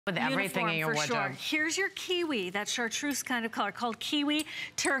With everything in your wardrobe. Sure. Here's your kiwi, that chartreuse kind of color called kiwi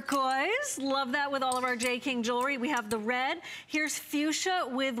turquoise. Love that with all of our J. King jewelry. We have the red. Here's fuchsia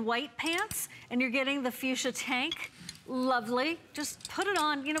with white pants, and you're getting the fuchsia tank. Lovely. Just put it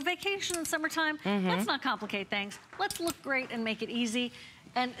on, you know, vacation in summertime. Let's not complicate things. Let's look great and make it easy.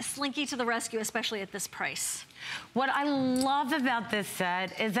 And Slinky to the rescue, especially at this price. What I love about this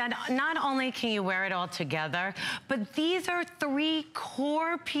set is that not only can you wear it all together, but these are 3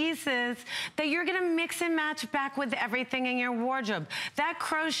 core pieces that you're gonna mix and match back with everything in your wardrobe. That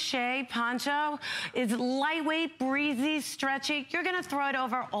crochet poncho is lightweight, breezy, stretchy. You're gonna throw it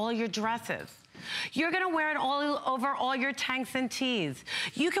over all your dresses. You're gonna wear it all over all your tanks and tees.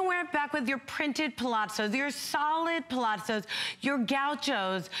 You can wear it back with your printed palazzos, your solid palazzos, your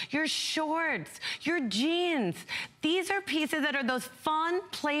gauchos, your shorts, your jeans. These are pieces that are those fun,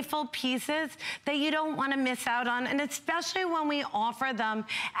 playful pieces that you don't wanna miss out on, and especially when we offer them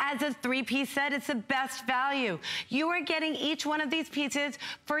as a 3-piece set, it's the best value. You are getting each one of these pieces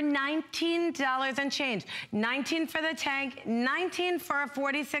for $19 and change. $19 for the tank, $19 for a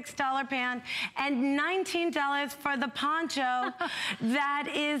 $46 pant, and $19 for the poncho. That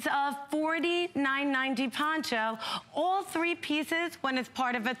is a $49.90 poncho. All 3 pieces when it's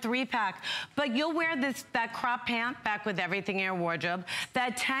part of a 3-pack. But you'll wear that crop pant back with everything in your wardrobe.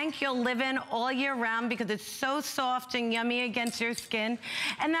 That tank you'll live in all year round because it's so soft and yummy against your skin.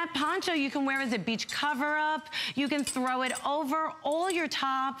 And that poncho you can wear as a beach cover-up. You can throw it over all your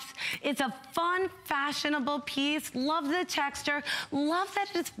tops. It's a fun, fashionable piece. Love the texture. Love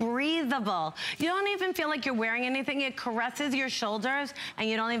that it's breathable. You don't even feel like you're wearing anything. It caresses your shoulders and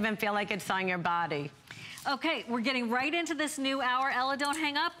you don't even feel like it's on your body. Okay, we're getting right into this new hour. Ella, don't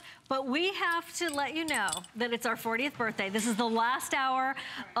hang up. But we have to let you know that it's our 40th birthday. This is the last hour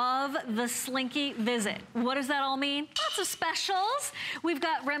of the Slinky visit. What does that all mean? Lots of specials. We've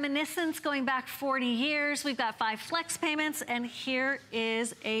got reminiscence going back 40 years. We've got 5 flex payments. And here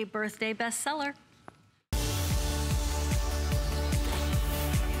is a birthday bestseller.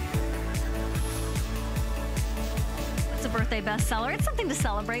 Birthday bestseller. It's something to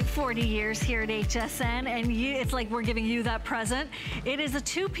celebrate. 40 years here at HSN, and it's like we're giving you that present. It is a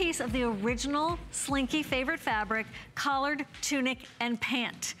 2-piece of the original Slinky favorite fabric, collared, tunic, and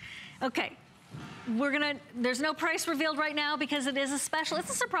pant. Okay, there's no price revealed right now because it is a special.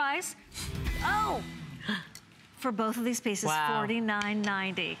 It's a surprise. Oh, for both of these pieces, wow.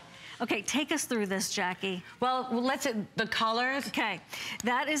 $49.90. Okay, take us through this, Jackie. Well, the colors. Okay,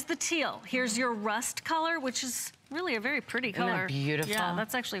 that is the teal. Here's your rust color, which is really a very pretty color. Isn't that beautiful? Yeah,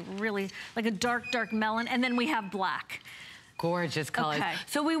 that's actually really like a dark, dark melon. And then we have black. Gorgeous colors. Okay.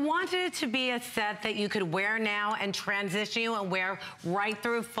 So we wanted it to be a set that you could wear now and transition you and wear right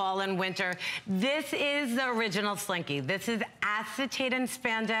through fall and winter. This is the original Slinky. This is acetate and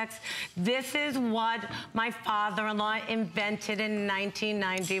spandex. This is what my father-in-law invented in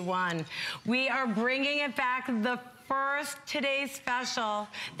 1991. We are bringing it back, the first Today's Special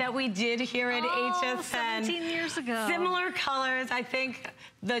that we did here at HSN. 17 years ago. Similar colors. I think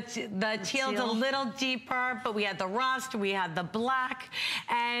the teal's a little deeper, but we had the rust, we had the black,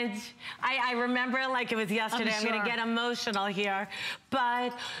 and I remember it like it was yesterday. I'm gonna get emotional here, but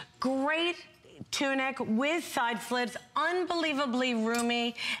great tunic with side slits, unbelievably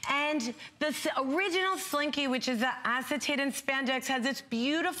roomy, and the original Slinky, which is the acetate and spandex, has this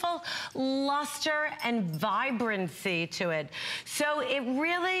beautiful luster and vibrancy to it. So it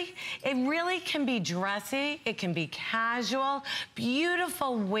really can be dressy, it can be casual,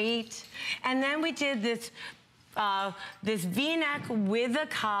 beautiful weight, and then we did this V-neck with a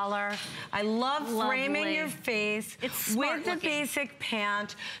collar. I love framing your face with the basic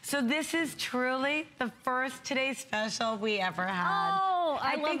pant. So this is truly the first Today's Special we ever had. Oh,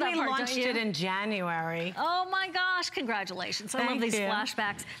 I love think that we part, launched it in January. Oh my gosh, congratulations. I love these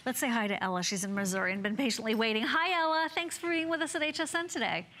flashbacks. Let's say hi to Ella. She's in Missouri and been patiently waiting. Hi, Ella. Thanks for being with us at HSN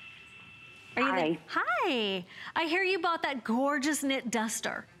today. Are you there? Hi. I hear you bought that gorgeous knit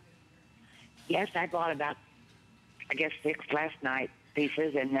duster. Yes, I bought about, I guess, 6 last night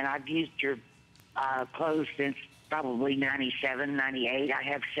pieces, and then I've used your clothes since probably 97, 98. I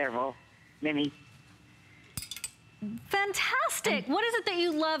have several, many. Fantastic. What is it that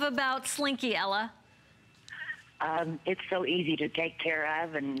you love about Slinky, Ella? It's so easy to take care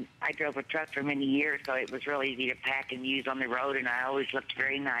of, and I drove a truck for many years, so it was real easy to pack and use on the road, and I always looked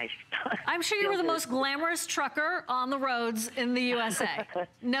very nice. I'm sure you were the most glamorous trucker on the roads in the USA.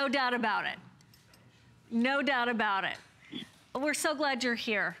 No doubt about it. No doubt about it. We're so glad you're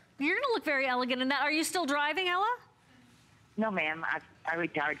here. You're gonna look very elegant in that. Are you still driving, Ella? No, ma'am. I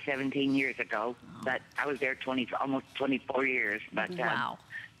retired 17 years ago, but I was there almost 24 years. But wow.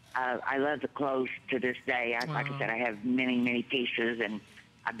 I love the clothes to this day. Like I said, I have many, many pieces, and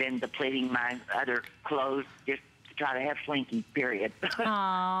I've been depleting my other clothes just to try to have Slinky, period.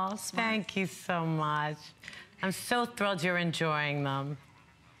 Oh, thank you so much. I'm so thrilled you're enjoying them.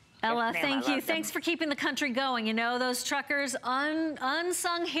 Ella, Yes, thank you. Thanks for keeping the country going. You know, those truckers,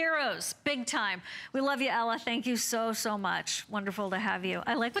 unsung heroes, big time. We love you, Ella. Thank you so, so much. Wonderful to have you.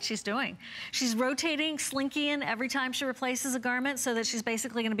 I like what she's doing. She's rotating Slinky in every time she replaces a garment so that she's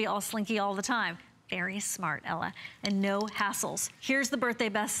basically going to be all Slinky all the time. Very smart, Ella, and no hassles. Here's the birthday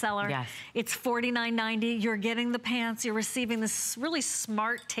bestseller. Yes. It's $49.90. You're getting the pants. You're receiving this really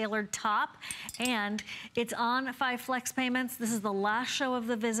smart tailored top, and it's on 5 flex payments. This is the last show of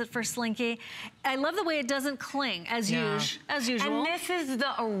the visit for Slinky. I love the way it doesn't cling, as usual. And this is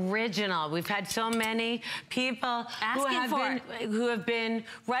the original. We've had so many people who have been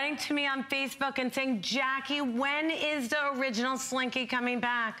writing to me on Facebook and saying, Jackie, when is the original Slinky coming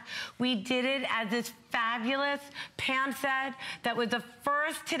back? We did it as this fabulous pant set that was the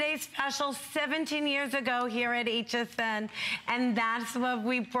first Today Special 17 years ago here at HSN, and that's what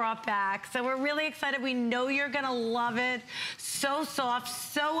we brought back. So we're really excited. We know you're gonna love it. So soft,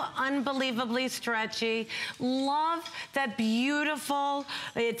 so unbelievably stretchy. Love that beautiful,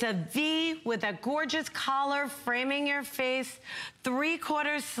 it's a V with a gorgeous collar framing your face,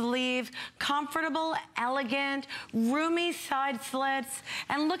 3/4 sleeve, comfortable, elegant, roomy side slits,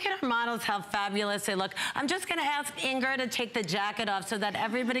 and look at our models, how fabulous they look. I'm just gonna ask Ingrid to take the jacket off so that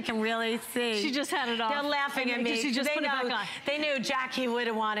everybody can really see. She just had it off. They're laughing at me. She just put it back on. They knew Jackie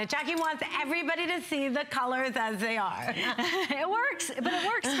wouldn't want it. Jackie wants everybody to see the colors as they are. It works, but it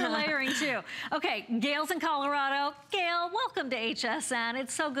works for layering too. Okay, Gail's in Colorado. Gail, welcome to HSN.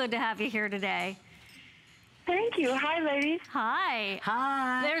 It's so good to have you here today. Thank you. Hi, ladies. Hi.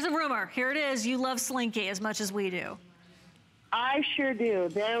 Hi. There's a rumor. Here it is. You love Slinky as much as we do. I sure do.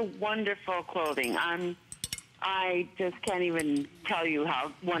 They're wonderful clothing. I just can't even tell you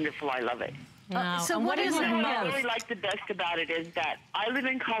how wonderful I love it. No. So and what is it What most? I really like the best about it is that I live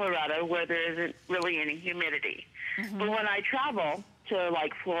in Colorado where there isn't really any humidity. But when I travel to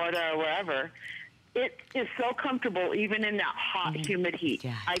like Florida or wherever, it is so comfortable even in that hot, humid heat.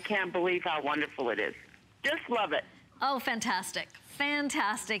 Yeah. I can't believe how wonderful it is. Just love it. Oh, fantastic.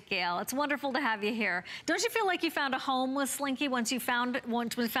 Fantastic, Gail. It's wonderful to have you here. Don't you feel like you found a home with Slinky once we found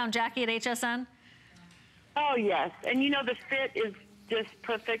Jackie at HSN? Oh, yes. And, you know, the fit is just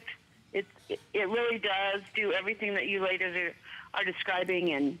perfect. It really does do everything that you ladies are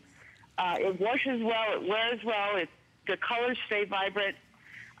describing, and it washes well, it wears well, the colors stay vibrant.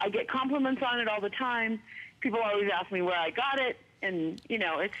 I get compliments on it all the time. People always ask me where I got it, and, you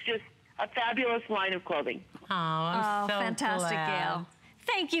know, it's just a fabulous line of clothing. Oh, I'm so fantastic, glad. Gail.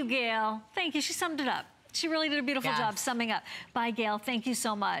 Thank you, Gail. Thank you. She summed it up. She really did a beautiful job summing up. Bye, Gail. Thank you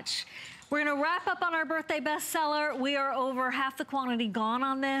so much. We're going to wrap up on our birthday bestseller. We are over half the quantity gone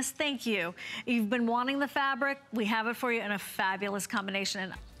on this. Thank you. You've been wanting the fabric. We have it for you in a fabulous combination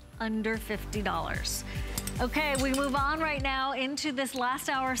and under $50. Okay, we move on right now into this last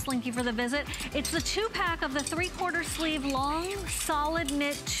hour of Slinky for the visit. It's the 2-pack of the 3/4 sleeve long solid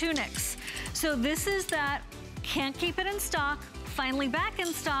knit tunics. So this is that, can't keep it in stock, finally back in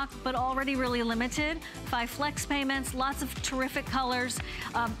stock, but already really limited. 5 flex payments, lots of terrific colors,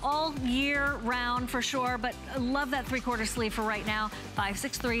 all year round for sure, but I love that 3/4 sleeve for right now,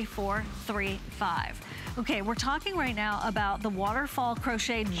 563435. Okay, we're talking right now about the waterfall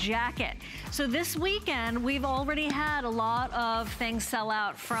crochet jacket. So this weekend, we've already had a lot of things sell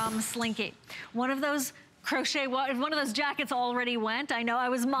out from Slinky. One of those jackets already went. I know I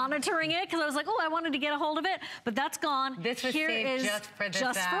was monitoring it because I was like, oh, I wanted to get a hold of it, but that's gone. This was saved just for this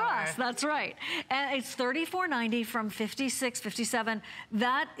just hour. for us, that's right. And it's $34.90 from $56, $57.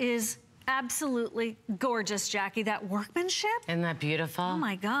 That is absolutely gorgeous, Jackie. That workmanship. Isn't that beautiful? Oh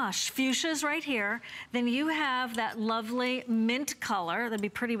my gosh, fuchsia's right here. Then you have that lovely mint color. That'd be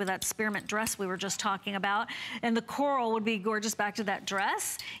pretty with that spearmint dress we were just talking about. And the coral would be gorgeous back to that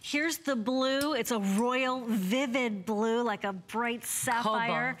dress. Here's the blue. It's a royal vivid blue, like a bright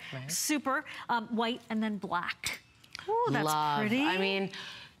sapphire. Cobalt, right? Super. White and then black. Oh, that's Love. pretty. I mean,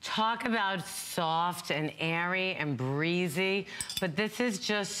 talk about soft and airy and breezy, but this is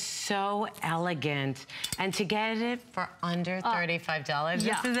just so elegant. And to get it for under $35,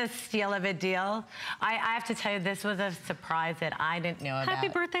 yeah. This is a steal of a deal. I have to tell you, this was a surprise that I didn't know about. Happy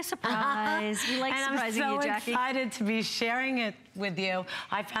birthday surprise. We like surprising you, Jackie. And I'm so excited to be sharing it with you.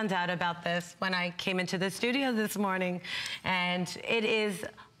 I found out about this when I came into the studio this morning, and it is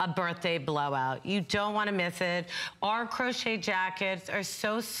a birthday blowout. You don't want to miss it. Our crochet jackets are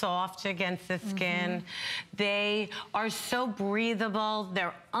so soft against the skin. They are so breathable.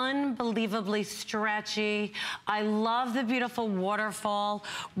 They're unbelievably stretchy. I love the beautiful waterfall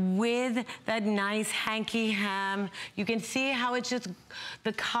with that nice hanky hem. You can see how it just,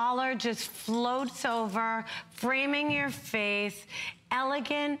 the collar just floats over, framing your face.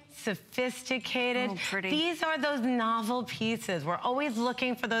 Elegant, sophisticated. Oh, pretty. These are those novel pieces. We're always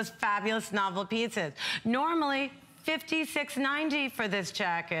looking for those fabulous novel pieces. Normally, $56.90 for this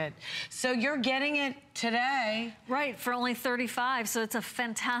jacket. So you're getting it today. Right, for only $35, so it's a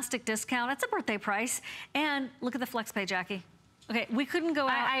fantastic discount. It's a birthday price. And look at the flex pay, Jackie. Okay, we couldn't go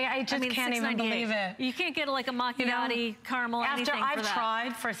out. I just can't even believe it. You can't get like a macchiato, caramel, anything for that. After I've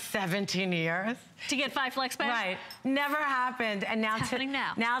tried for 17 years. To get 5 flex pay? Right, never happened. And now, it's happening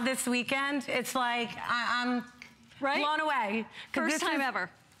now. Now this weekend, it's like, I'm blown away. First time ever.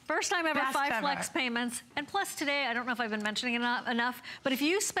 First time ever, 5 flex payments. And plus today, I don't know if I've been mentioning it enough, but if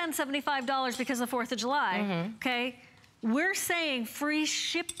you spend $75 because of the 4th of July, okay, we're saying free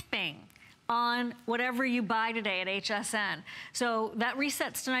shipping on whatever you buy today at HSN. So that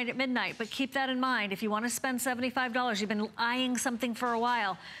resets tonight at midnight, but keep that in mind. If you want to spend $75, you've been eyeing something for a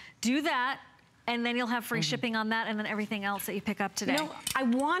while, do that. And then you'll have free shipping on that and then everything else that you pick up today. You know, I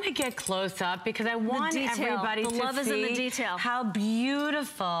want to get close up because I want everybody to see. The love is in the detail. How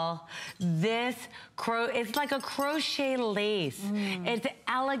beautiful this it's like a crochet lace. It's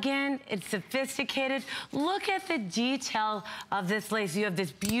elegant, it's sophisticated. Look at the detail of this lace. You have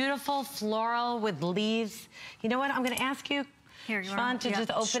this beautiful floral with leaves. You know what, I'm going to ask you, Sean, to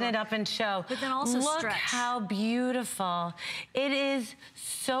just open it up and show. But then also look stretch. How beautiful. It is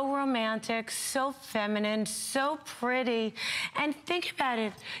so romantic, so feminine, so pretty. And think about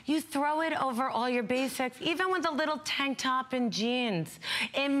it. You throw it over all your basics, even with a little tank top and jeans.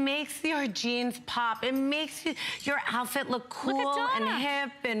 It makes your jeans pop. It makes your outfit look cool and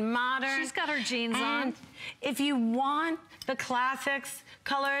hip and modern. She's got her jeans on. If you want the classics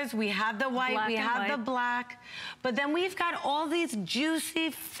colors, we have the white, we have the black, but then we've got all these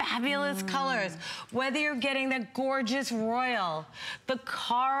juicy, fabulous colors. Whether you're getting the gorgeous royal, the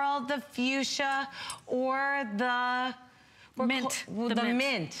coral, the fuchsia, or the mint.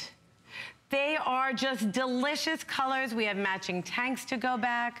 Mint. They are just delicious colors. We have matching tanks to go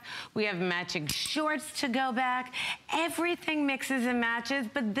back. We have matching shorts to go back. Everything mixes and matches,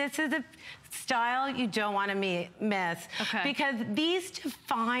 but this is a style you don't want to miss. Okay. Because these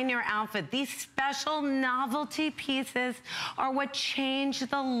define your outfit. These special novelty pieces are what change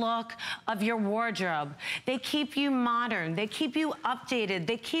the look of your wardrobe. They keep you modern. They keep you updated.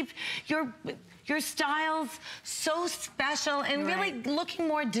 They keep your styles so special and really looking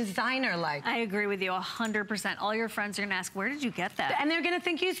more designer-like. I agree with you 100%. All your friends are gonna ask, where did you get that? And they're gonna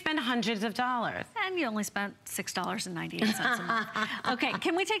think you spend hundreds of dollars. And you only spent $6.98 a month. Okay,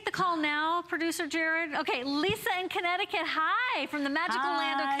 can we take the call now, producer Jared? Okay, Lisa in Connecticut, hi, from the magical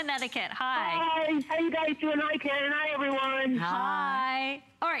land of Connecticut, hi. Hi, how you guys doing? Hi, Karen, hi, everyone. Hi.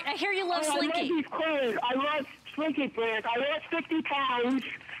 All right, I hear you love Slinky. I love these clothes. I love Slinky pants. I lost 50 pounds.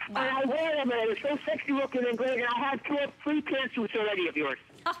 Wow. And I wear them, and it's so sexy looking and great. And I have 3 pantsuits already of yours.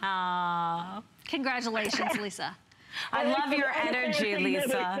 Oh, congratulations, Lisa. I love your energy, Lisa.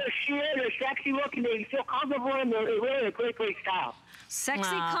 They're sheer, they're sexy looking, they feel comfortable, and they're really a great, great style.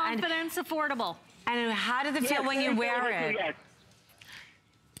 Sexy, confidence, affordable. And how does it feel when you wear it? Yes.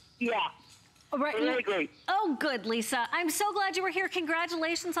 Yeah. Right. Really great. Oh, good, Lisa. I'm so glad you were here.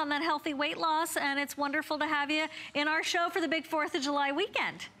 Congratulations on that healthy weight loss, and it's wonderful to have you in our show for the big 4th of July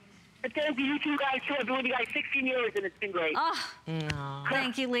weekend. Thank you. You two guys, too. I've been with you guys 16 years, and it's been great. Oh,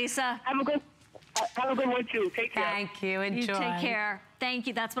 thank you, Lisa. Have a good one, too. Take care. Thank you. Enjoy. You take care. Thank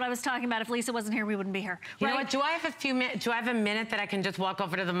you. That's what I was talking about. If Lisa wasn't here, we wouldn't be here. You know what? Do I have a few minutes? Do I have a minute that I can just walk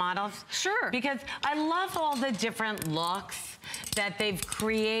over to the models? Sure. Because I love all the different looks that they've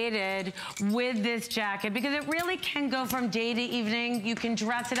created with this jacket, because it really can go from day to evening. You can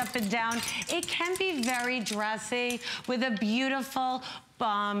dress it up and down. It can be very dressy with a beautiful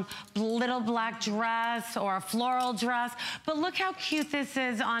little black dress or a floral dress. But look how cute this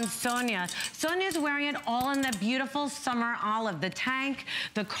is on Sonia. Sonia's wearing it all in the beautiful summer olive, the tank,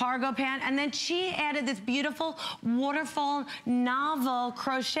 the cargo pant, and then she added this beautiful waterfall novel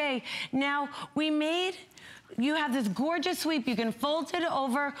crochet. Now, you have this gorgeous sweep. You can fold it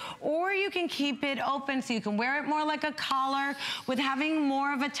over, or you can keep it open so you can wear it more like a collar with having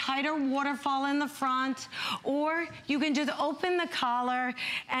more of a tighter waterfall in the front, or you can just open the collar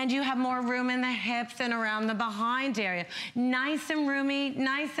and you have more room in the hips and around the behind area. Nice and roomy,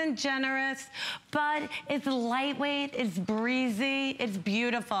 nice and generous, but it's lightweight, it's breezy, it's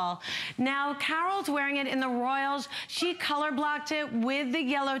beautiful. Now, Carol's wearing it in the Royals. She color blocked it with the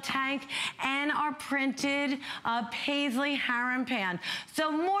yellow tank and our printed paisley harem pant.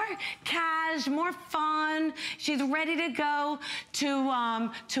 So more cash, more fun. She's ready to go to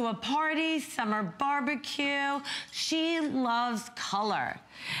a party, summer barbecue. She loves color.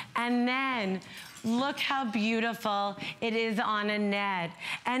 And then look how beautiful it is on Annette.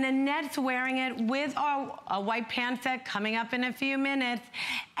 And Annette's wearing it with a white pant set coming up in a few minutes.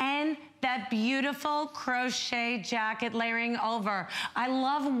 And that beautiful crochet jacket layering over. I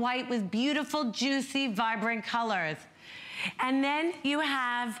love white with beautiful, juicy, vibrant colors. And then you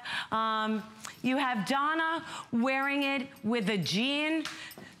have Donna wearing it with a jean.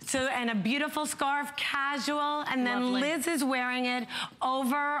 And a beautiful scarf, casual, and then lovely. Liz is wearing it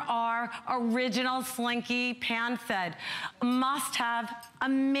over our original Slinky pant set. Must have,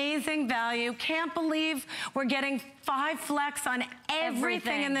 amazing value. Can't believe we're getting 5 flex on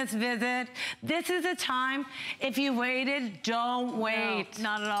everything in this visit. This is a time, if you waited, don't wait. No,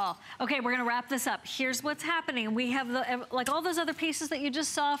 not at all. Okay, we're gonna wrap this up. Here's what's happening. We have like all those other pieces that you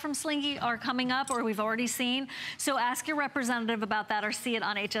just saw from Slinky are coming up or we've already seen. So ask your representative about that or see it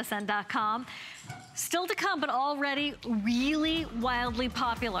on hsn.com. Still to come, but already really wildly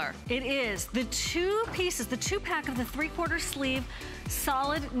popular. It is the 2 pieces, the 2-pack of the 3/4 sleeve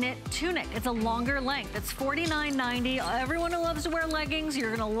solid knit tunic. It's a longer length. It's $49.90. Everyone who loves to wear leggings,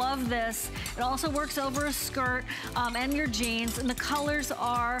 you're gonna love this. It also works over a skirt and your jeans, and the colors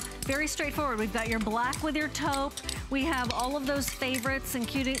are very straightforward. We've got your black with your taupe. We have all of those favorites,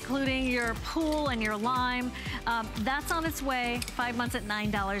 including your pool and your lime. That's on its way. 5 months at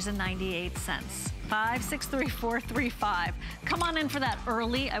 $9.98. 563-435. Come on in for that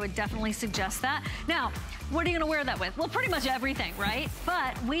early. I would definitely suggest that. Now, what are you gonna wear that with? Well, pretty much everything, right?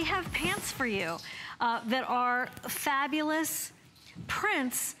 But we have pants for you that are fabulous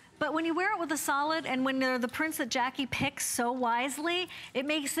prints, but when you wear it with a solid and when they're the prints that Jackie picks so wisely, it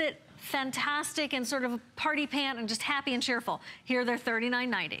makes it fantastic and sort of a party pant and just happy and cheerful. Here they're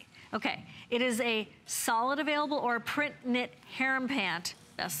 $39.90. Okay, it is a solid available or a print knit harem pant.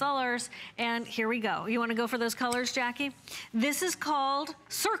 Best sellers, and here we go. You wanna go for those colors, Jackie? This is called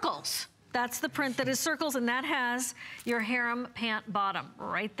Circles. That's the print that is circles, and that has your harem pant bottom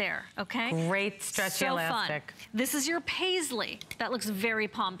right there, okay? Great stretchy elastic. Fun. This is your paisley. That looks very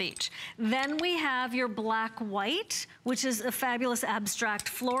Palm Beach. Then we have your black white, which is a fabulous abstract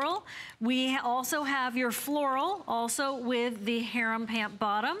floral. We also have your floral, also with the harem pant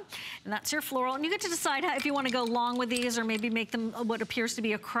bottom, and that's your floral. And you get to decide if you want to go long with these or maybe make them what appears to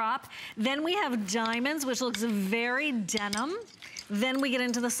be a crop. Then we have diamonds, which looks very denim. Then we get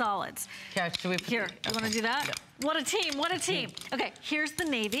into the solids. Yeah, should we put here, you wanna do that? Yep. What a team, what a team. Okay, here's the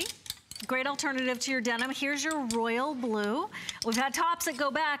navy. Great alternative to your denim. Here's your royal blue. We've had tops that go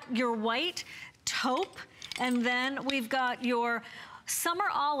back, your white, taupe, and then we've got your summer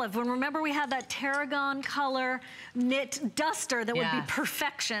olive. And remember we had that tarragon color knit duster that would be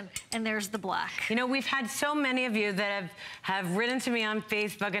perfection. And there's the black. You know, we've had so many of you that have written to me on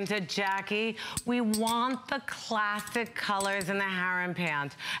Facebook and said, Jackie, we want the classic colors in the harem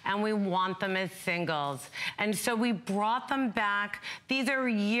pant and we want them as singles. And so we brought them back. These are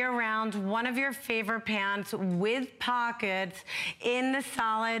year-round, one of your favorite pants with pockets in the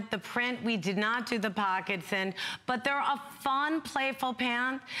solid. The print, we did not do the pockets in, but they're a fun, playful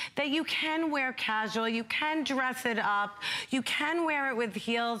pant that you can wear casual, you can dress it up, you can wear it with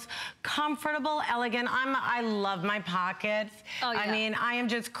heels, comfortable, elegant. I love my pockets. Oh, yeah. I mean, I am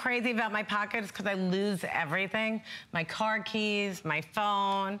just crazy about my pockets because I lose everything. My car keys, my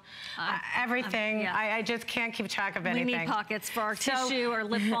phone, everything. I just can't keep track of anything. We need pockets for our tissue or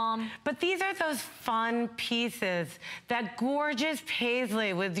lip balm. But these are those fun pieces, that gorgeous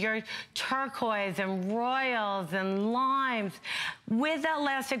paisley with your turquoise and royals and limes with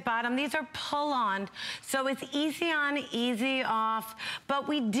elastic bottom. These are pull-on, so it's easy on, easy off. But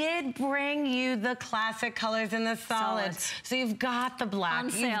we did bring you the classic colors in the solids. So you've got the black,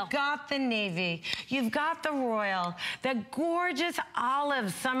 you've got the navy, you've got the royal, the gorgeous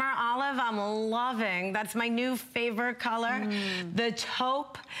olive, summer olive, I'm loving. That's my new favorite color. The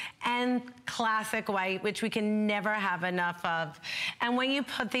taupe and classic white, which we can never have enough of. And when you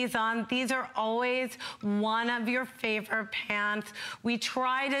put these on, these are always one of your favorite pants. We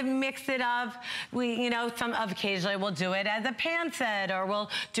try to mix it up. You know, occasionally we'll do it as a pant set or we'll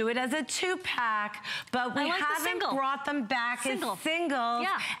do it as a 2-pack, but we haven't brought them back as singles.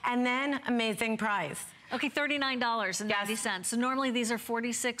 And then amazing price. Okay, $39.90. So normally these are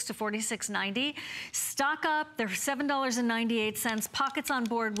 $46 to $46.90. Stock up, they're $7.98. Pockets on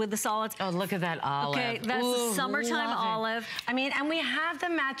board with the solids. Oh, look at that olive. Okay, that's the summertime olive. I mean, and we have the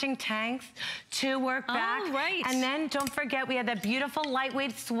matching tanks to work back. Oh, right. And then don't forget, we have that beautiful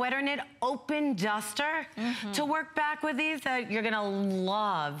lightweight sweater knit open duster to work back with these that you're gonna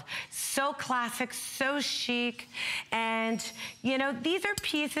love. So classic, so chic. And you know, these are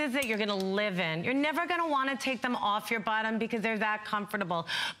pieces that you're gonna live in. You're never gonna wanna take them off your bottom because they're that comfortable.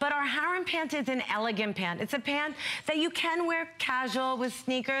 But our harem pant is an elegant pant. It's a pant that you can wear casual with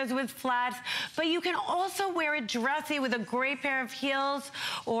sneakers, with flats, but you can also wear it dressy with a great pair of heels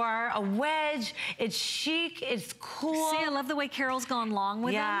or a wedge. It's chic, it's cool. See, I love the way Carol's gone long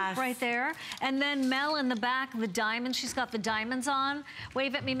with them right there. And then Mel in the back, the diamonds, she's got the diamonds on.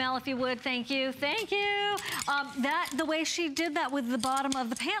 Wave at me, Mel, if you would, thank you, thank you. The way she did that with the bottom of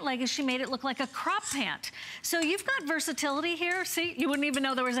the pant leg is she made it look like a crop pant. So you've got versatility here. See, you wouldn't even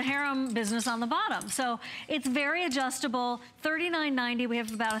know there was a harem business on the bottom. So it's very adjustable, $39.90. We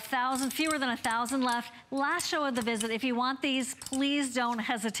have about 1,000, fewer than 1,000 left. Last show of the visit. If you want these, please don't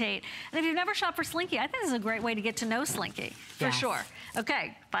hesitate. And if you've never shopped for Slinky, I think this is a great way to get to know Slinky, for sure.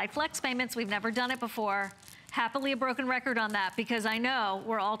 Okay, 5 flex payments. We've never done it before. Happily a broken record on that because I know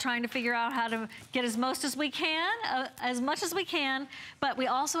we're all trying to figure out how to get as much as we can, but we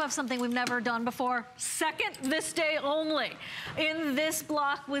also have something we've never done before. Second this day only in this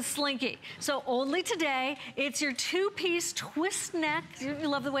block with Slinky. So only today, it's your 2-piece twist neck. You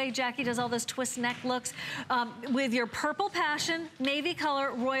love the way Jackie does all those twist neck looks with your purple passion, navy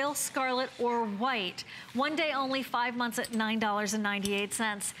color, royal scarlet, or white. One day only, 5 months at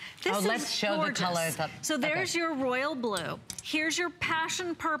 $9.98. This let's show gorgeous. The colors up. So there's your royal blue. Here's your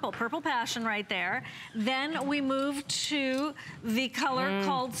passion purple, purple passion right there. Then we move to the color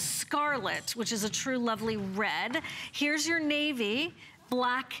called scarlet, which is a true lovely red. Here's your navy,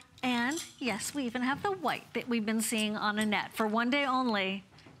 black, and yes, we even have the white that we've been seeing on Annette. For one day only,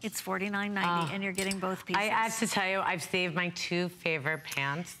 it's $49.90 and you're getting both pieces. I have to tell you, I've saved my 2 favorite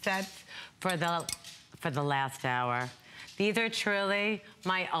pants sets for the last hour. These are truly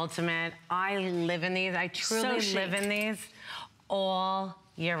my ultimate. I live in these. I truly live in these all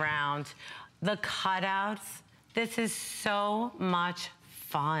year round. The cutouts, this is so much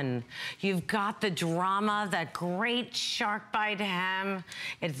fun. You've got the drama, that great shark bite hem.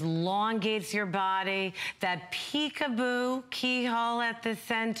 It elongates your body. That peekaboo keyhole at the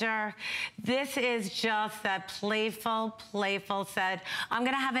center. This is just that playful set. I'm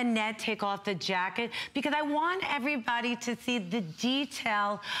gonna have Annette take off the jacket because I want everybody to see the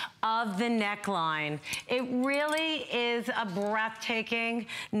detail of the neckline. It really is a breathtaking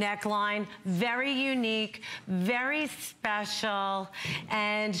neckline, very unique, very special.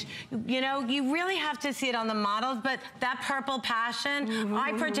 And, you know, you really have to see it on the models, but that purple passion,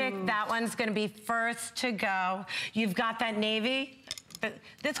 I predict that one's gonna be first to go. You've got that navy.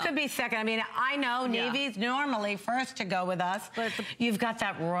 This could be second. I mean, I know navy's normally first to go with us, but you've got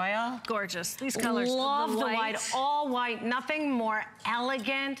that royal. Gorgeous. These colors. Love the white, all white. Nothing more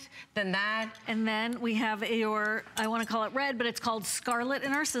elegant than that. And then we have your, I want to call it red, but it's called scarlet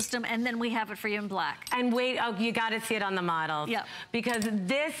in our system. And then we have it for you in black. And wait, oh, you got to see it on the models. Yep. Because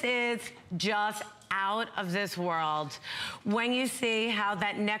this is just out of this world. When you see how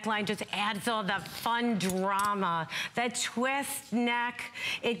that neckline just adds all that fun drama, that twist neck,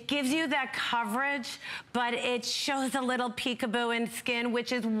 it gives you that coverage, but it shows a little peekaboo in skin,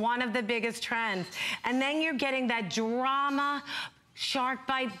 which is one of the biggest trends. And then you're getting that drama, shark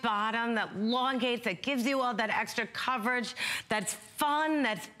bite bottom that elongates, that gives you all that extra coverage, that's fun,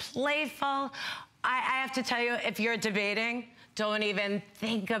 that's playful. I have to tell you, if you're debating, don't even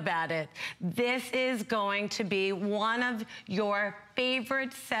think about it. This is going to be one of your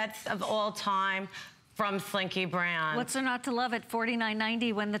favorite sets of all time from Slinky brand. What's there not to love at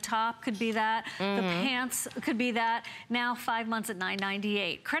 $49.90 when the top could be that, the pants could be that, now 5 months at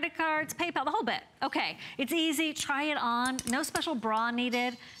 $9.98. Credit cards, PayPal, the whole bit. Okay, it's easy, try it on, no special bra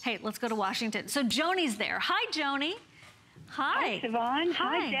needed. Hey, let's go to Washington. So Joni's there. Hi, Joni. Hi. Hi, Siobhan.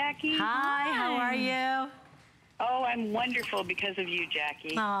 Hi, Jackie. Hi, how are you? Oh, I'm wonderful because of you,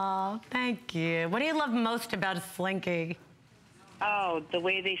 Jackie. Oh, thank you. What do you love most about a Slinky? Oh, the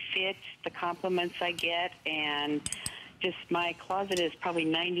way they fit, the compliments I get, and just my closet is probably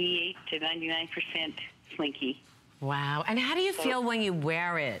 98 to 99% Slinky. Wow. And how do you feel when you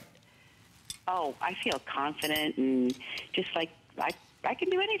wear it? Oh, I feel confident and just like I can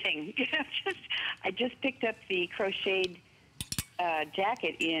do anything. I just picked up the crocheted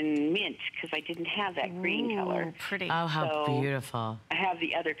jacket in mint because I didn't have that green color. Pretty. Oh, how beautiful. I have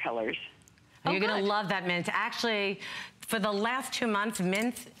the other colors. You're gonna love that mint. Actually, for the last 2 months,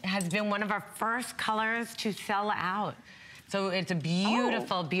 mint has been one of our first colors to sell out. So it's a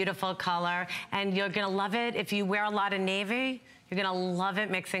beautiful, beautiful color, and you're gonna love it if you wear a lot of navy. You're gonna love it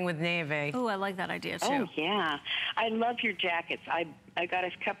mixing with navy. Oh, I like that idea too. Oh yeah, I love your jackets. I got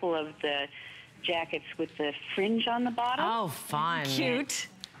a couple of the jackets with the fringe on the bottom. Oh, fun. Cute.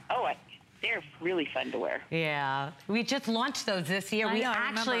 Oh, they're really fun to wear. Yeah, we just launched those this year. We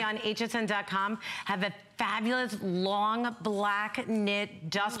actually on hsn.com have a fabulous long black knit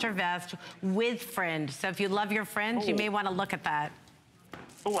duster vest with fringe. So if you love your fringe, you may want to look at that.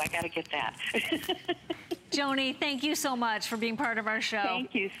 Oh, I gotta get that. Joni, thank you so much for being part of our show.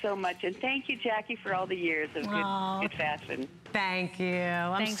 Thank you so much. And thank you, Jackie, for all the years of good fashion. Thank you.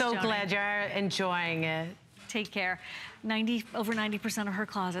 I'm so glad you're enjoying it. Take care. Over 90% of her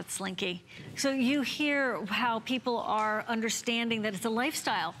closet's Slinky. So you hear how people are understanding that it's a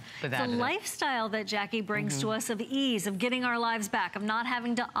lifestyle. It's a lifestyle that Jackie brings to us of ease, of getting our lives back, of not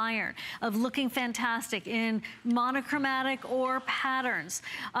having to iron, of looking fantastic in monochromatic or patterns.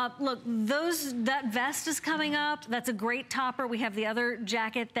 Look, that vest is coming up. That's a great topper. We have the other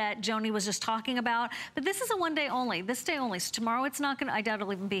jacket that Joni was just talking about. But this is a one day only, this day only. So tomorrow it's not gonna, I doubt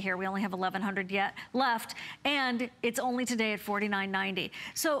it'll even be here. We only have 1,100 yet left. And it's only today at $49.90.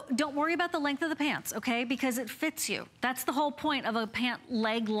 So don't worry about the length of the pants, okay? Because it fits you. That's the whole point of a pant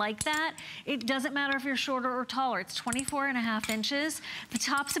leg like that. It doesn't matter if you're shorter or taller. It's 24.5 inches. The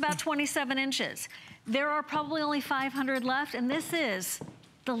top's about 27 inches. There are probably only 500 left, and this is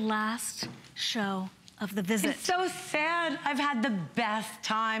the last show of the visit. It's so sad. I've had the best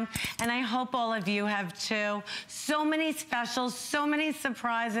time, and I hope all of you have too. So many specials, so many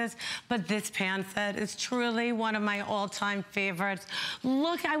surprises, but this pant set is truly one of my all-time favorites.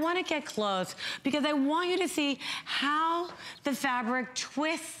 Look, I want to get close because I want you to see how the fabric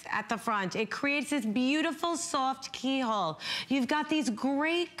twists at the front. It creates this beautiful soft keyhole. You've got these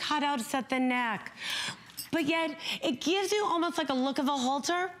great cutouts at the neck. But yet, it gives you almost like a look of a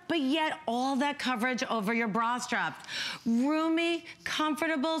halter, but yet all that coverage over your bra straps. Roomy,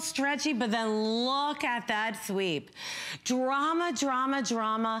 comfortable, stretchy, but then look at that sweep. Drama, drama,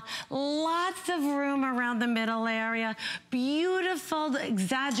 drama. Lots of room around the middle area. Beautiful,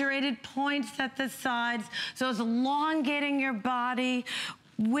 exaggerated points at the sides. So it's elongating your body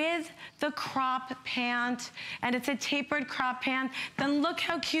with the crop pant, and it's a tapered crop pant. Then look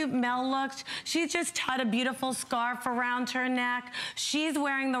how cute Mel looked. She just tied a beautiful scarf around her neck. She's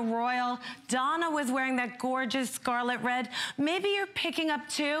wearing the royal. Donna was wearing that gorgeous scarlet red. Maybe you're picking up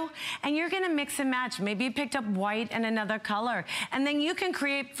two, and you're gonna mix and match. Maybe you picked up white and another color, and then you can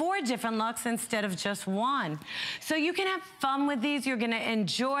create 4 different looks instead of just one. So you can have fun with these. You're gonna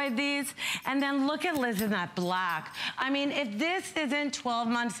enjoy these. And then look at Liz in that black. I mean, if this isn't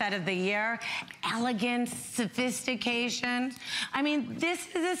 12 months out of the year, elegance, sophistication. I mean, this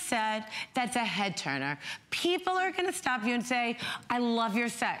is a set that's a head turner. People are gonna stop you and say, I love your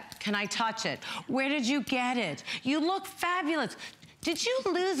set. Can I touch it? Where did you get it? You look fabulous. Did you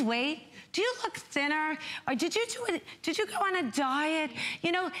lose weight? Do you look thinner? Or did you go on a diet?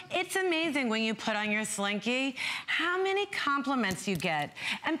 You know, it's amazing when you put on your Slinky, how many compliments you get.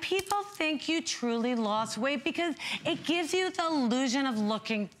 And people think you truly lost weight because it gives you the illusion of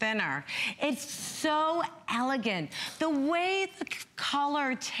looking thinner. It's so elegant. The way the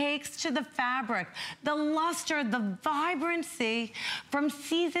color takes to the fabric, the luster, the vibrancy from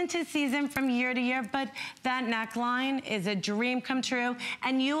season to season, from year to year. But that neckline is a dream come true,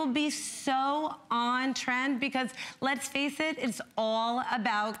 and you will be so on trend because let's face it, it's all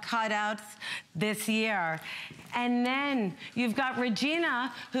about cutouts this year. And then you've got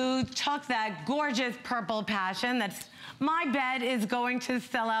Regina, who took that gorgeous purple passion that's my bet is going to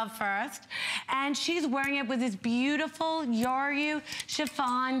sell out first. And she's wearing it with this beautiful Yaru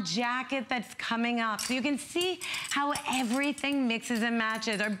chiffon jacket that's coming up. So you can see how everything mixes and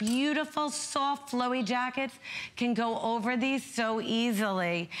matches. Our beautiful, soft, flowy jackets can go over these so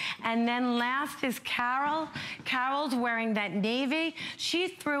easily. And then last is Carol. Carol's wearing that navy. She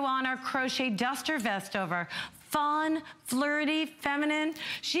threw on our crochet duster vest over. Fun, flirty, feminine.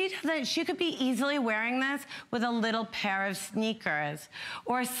 She could be easily wearing this with a little pair of sneakers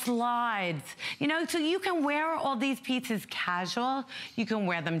or slides. You know, so you can wear all these pieces casual. You can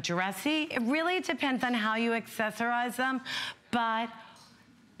wear them dressy. It really depends on how you accessorize them. But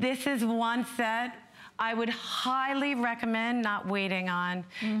this is one set I would highly recommend not waiting on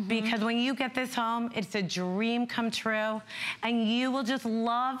because when you get this home, it's a dream come true, and you will just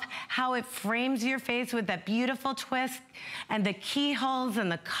love how it frames your face with that beautiful twist and the keyholes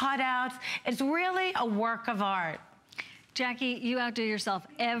and the cutouts. It's really a work of art. Jackie, you outdo yourself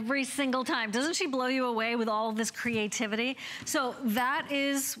every single time. Doesn't she blow you away with all of this creativity? So that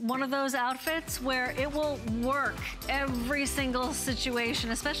is one of those outfits where it will work every single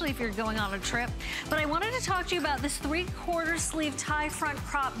situation, especially if you're going on a trip. But I wanted to talk to you about this 3/4 sleeve tie front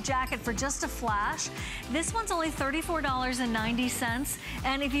crop jacket for just a flash. This one's only $34.90.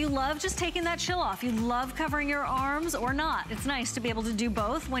 And if you love just taking that chill off, you love covering your arms or not, it's nice to be able to do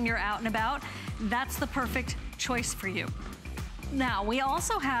both when you're out and about. That's the perfect choice for you. Now, we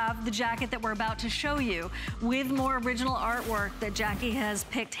also have the jacket that we're about to show you with more original artwork that Jackie has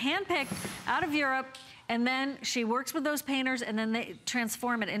handpicked out of Europe, and then she works with those painters and then they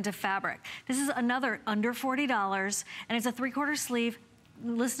transform it into fabric. This is another under $40, and it's a 3/4 sleeve.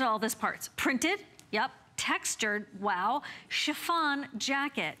 Listen to all this parts. Printed, yep. Textured, wow, chiffon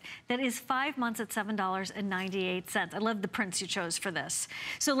jacket that is 5 months at $7.98. I love the prints you chose for this.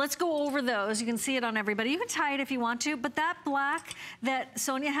 So let's go over those. You can see it on everybody. You can tie it if you want to, but that black that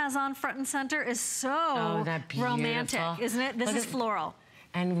Sonia has on front and center is so romantic, isn't it? This is floral.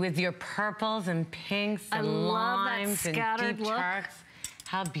 And with your purples and pinks and limes and deep turks.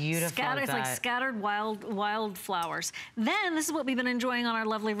 How beautiful is that? It's like scattered wild flowers. Then, this is what we've been enjoying on our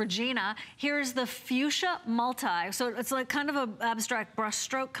lovely Regina. Here's the fuchsia multi. So it's like kind of an abstract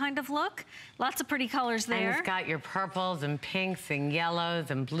brushstroke kind of look. Lots of pretty colors there. And it's got your purples and pinks and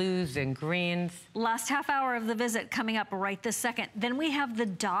yellows and blues and greens. Last half hour of the visit coming up right this second. Then we have the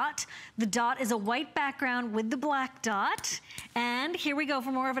dot. The dot is a white background with the black dot. And here we go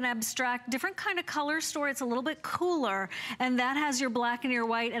for more of an abstract, different kind of color story. It's a little bit cooler. And that has your black and your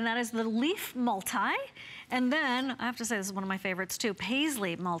white, and that is the leaf multi. And then, I have to say, this is one of my favorites too,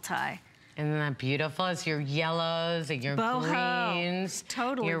 paisley multi. Isn't that beautiful? It's your yellows and your greens,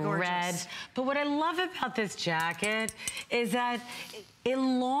 totally gorgeous. Reds. But what I love about this jacket is that it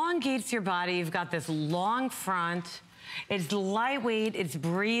elongates your body. You've got this long front. It's lightweight, it's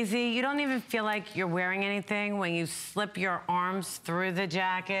breezy. You don't even feel like you're wearing anything when you slip your arms through the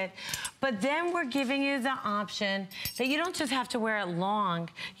jacket. But then we're giving you the option that you don't just have to wear it long.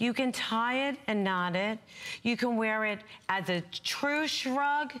 You can tie it and knot it. You can wear it as a true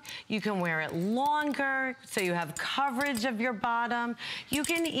shrug. You can wear it longer so you have coverage of your bottom. You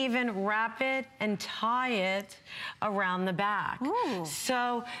can even wrap it and tie it around the back. Ooh,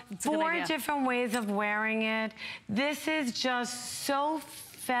 so 4 different ways of wearing it. This is just so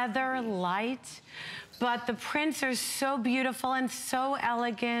feather light, but the prints are so beautiful and so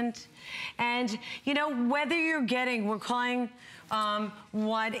elegant. And, you know, whether you're getting, we're calling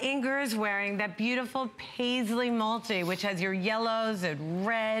what Inger is wearing, that beautiful paisley multi, which has your yellows and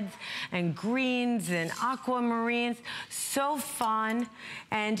reds and greens and aquamarines. So fun.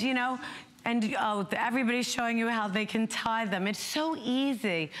 And, you know, and everybody's showing you how they can tie them. It's so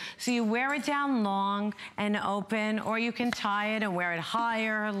easy. So you wear it down long and open, or you can tie it and wear it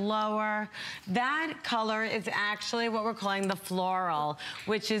higher, lower. That color is actually what we're calling the floral,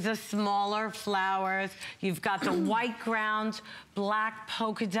 which is a smaller flowers. You've got the white ground, black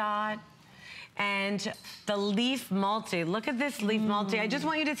polka dot, and the leaf multi. Look at this leaf multi. I just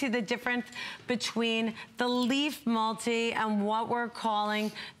want you to see the difference between the leaf multi and what we're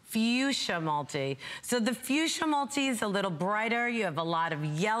calling fuchsia multi. So the fuchsia multi is a little brighter. You have a lot of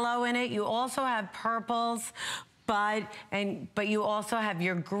yellow in it. You also have purples, but you also have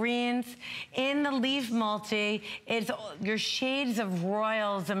your greens. In the leaf multi, it's your shades of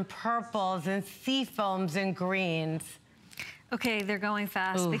royals and purples and sea foams and greens. Okay, they're going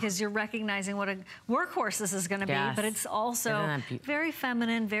fast because you're recognizing what a workhorse this is going to be, but it's also very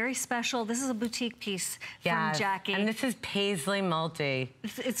feminine, very special. This is a boutique piece from Jackie. And this is paisley multi.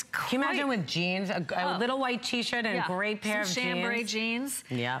 It's quite... Can you imagine with jeans, a little white t-shirt and a great pair of jeans? Chambray jeans.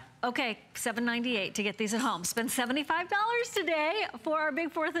 Yeah. Okay, $7.98 to get these at home. Spend $75 today for our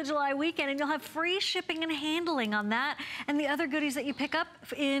big 4th of July weekend, and you'll have free shipping and handling on that and the other goodies that you pick up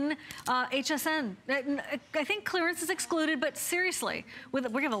in HSN. I think clearance is excluded, but seriously, we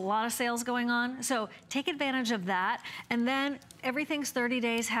have a lot of sales going on, so take advantage of that. And then everything's 30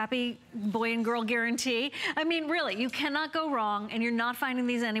 days, happy boy and girl guarantee. I mean, really, you cannot go wrong, and you're not finding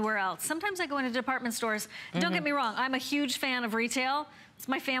these anywhere else. Sometimes I go into department stores. Don't get me wrong, I'm a huge fan of retail. It's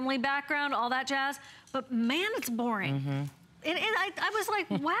my family background, all that jazz. But man, it's boring. I was like,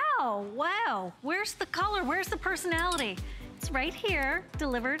 wow, where's the color? Where's the personality? It's right here,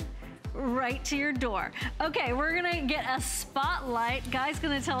 delivered right to your door. Okay, we're gonna get a spotlight. Guy's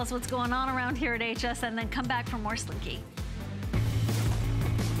gonna tell us what's going on around here at HSN, then come back for more Slinky.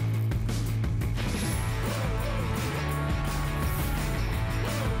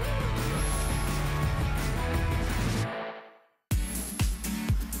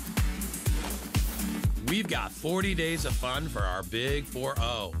 We've got 40 days of fun for our big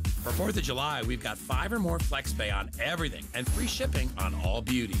 4-0. For 4th of July, we've got 5 or more flex pay on everything and free shipping on all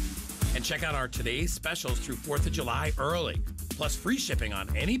beauty. And check out our today's specials through 4th of July early, plus free shipping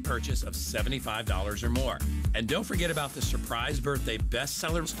on any purchase of $75 or more. And don't forget about the surprise birthday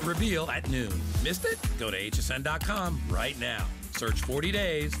bestseller reveal at noon. Missed it? Go to hsn.com right now. Search 40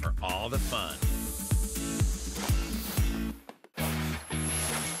 days for all the fun.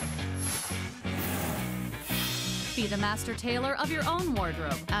 Be the master tailor of your own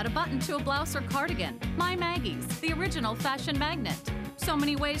wardrobe. Add a button to a blouse or cardigan. My Maggie's, the original fashion magnet. So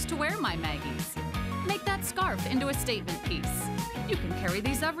many ways to wear My Maggie's. Make that scarf into a statement piece. You can carry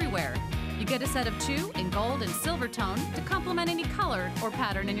these everywhere. You get a set of 2 in gold and silver tone to complement any color or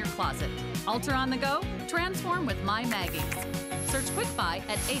pattern in your closet. Alter on the go, transform with My Maggie's. Search Quick Buy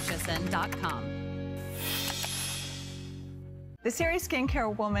at hsn.com. The Serious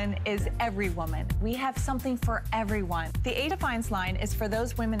Skincare Woman is every woman. We have something for everyone. The A Defiance line is for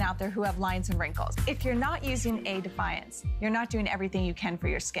those women out there who have lines and wrinkles. If you're not using A Defiance, you're not doing everything you can for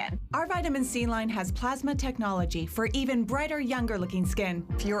your skin. Our vitamin C line has plasma technology for even brighter, younger looking skin.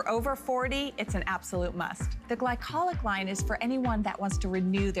 If you're over 40, it's an absolute must. The Glycolic line is for anyone that wants to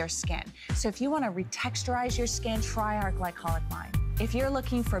renew their skin. So if you want to retexturize your skin, try our Glycolic line. If you're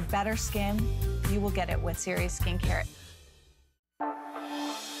looking for better skin, you will get it with Serious Skincare.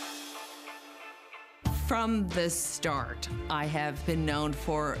 From the start, I have been known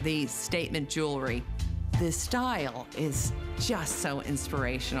for the statement jewelry. The style is just so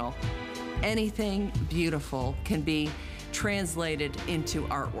inspirational. Anything beautiful can be translated into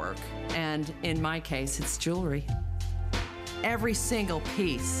artwork, and in my case, it's jewelry. Every single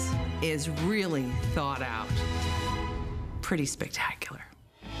piece is really thought out. Pretty spectacular.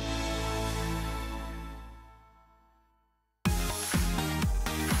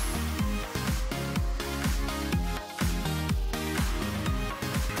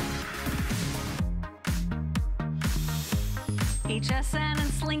 HSN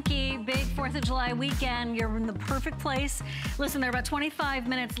and Slinky, big 4th of July weekend. You're in the perfect place. Listen, there are about 25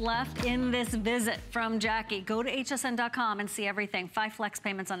 minutes left in this visit from Jackie. Go to hsn.com and see everything. 5 flex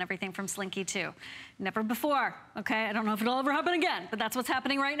payments on everything from Slinky too. Never before, okay? I don't know if it'll ever happen again, but that's what's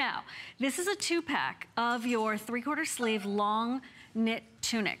happening right now. This is a 2-pack of your 3/4 sleeve long knit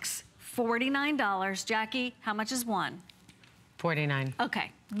tunics. $49. Jackie, how much is one? $49.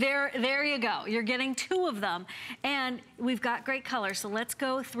 Okay, there you go. You're getting 2 of them. And we've got great colors, so let's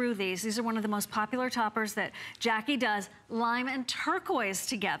go through these. These are one of the most popular toppers that Jackie does. Lime and turquoise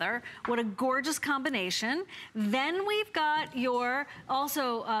together. What a gorgeous combination. Then we've got your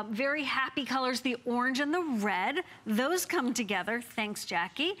also very happy colors, the orange and the red. Those come together. Thanks,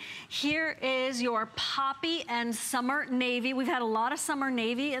 Jackie. Here is your poppy and summer navy. We've had a lot of summer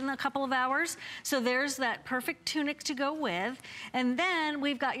navy in a couple of hours. So there's that perfect tunic to go with. And then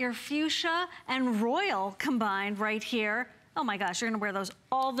we've got your fuchsia and royal combined right here. Oh my gosh, you're gonna wear those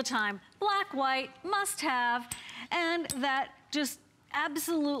all the time. Black, white, must have. And that just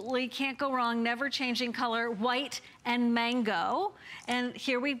absolutely can't go wrong, never changing color, white and mango. And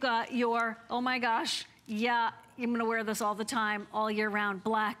here we've got your, oh my gosh, yeah, I'm gonna wear this all the time, all year round,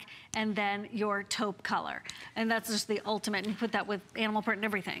 black, and then your taupe color. And that's just the ultimate, and you put that with animal print and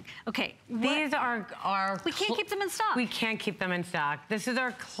everything. Okay. These are we can't keep them in stock. We can't keep them in stock. This is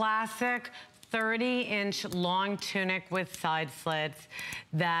our classic 30-inch long tunic with side slits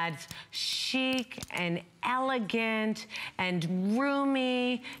that's chic and elegant and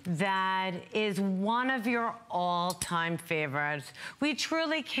roomy, that is one of your all-time favorites. We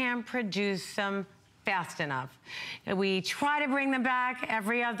truly can't produce them fast enough. We try to bring them back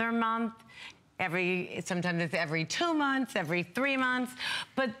every other month. Sometimes it's every 2 months, every 3 months,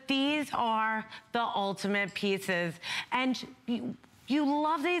 but these are the ultimate pieces. And you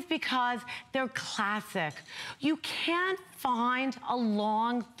love these because they're classic. You can't find a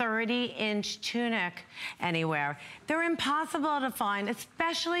long 30-inch tunic anywhere. They're impossible to find,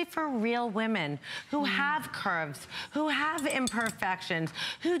 especially for real women who have curves, who have imperfections,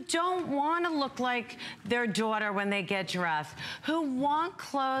 who don't want to look like their daughter when they get dressed, who want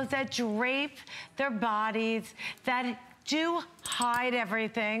clothes that drape their bodies, that do hide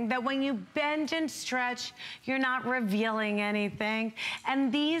everything, that when you bend and stretch, you're not revealing anything.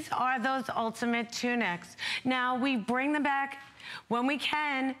 And these are those ultimate tunics. Now, we bring them back when we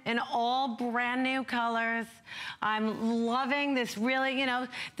can in all brand new colors. I'm loving this really, you know,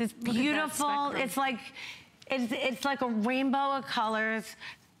 this beautiful, it's like a rainbow of colors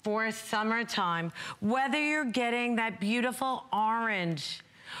for summertime. Whether you're getting that beautiful orange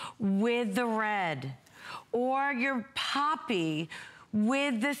with the red, or your poppy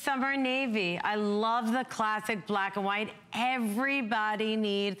with the summer navy. I love the classic black and white. Everybody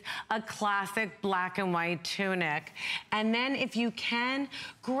needs a classic black and white tunic. And then if you can,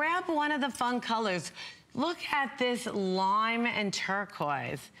 grab one of the fun colors. Look at this lime and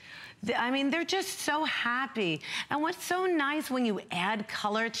turquoise. I mean, they're just so happy. And what's so nice when you add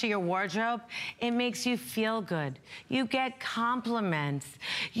color to your wardrobe, it makes you feel good. You get compliments.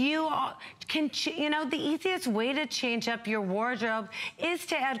 You can, you know, the easiest way to change up your wardrobe is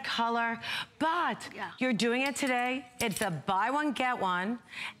to add color, but you're doing it today. It's a buy one, get one,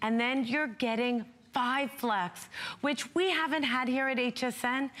 and then you're getting 5 flex, which we haven't had here at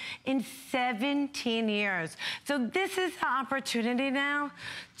HSN in 17 years. So this is the opportunity now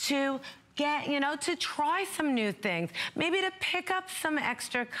to get, you know, to try some new things, maybe to pick up some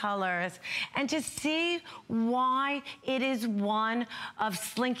extra colors and to see why it is one of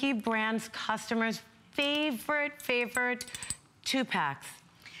Slinky brand's customers' favorite 2-packs.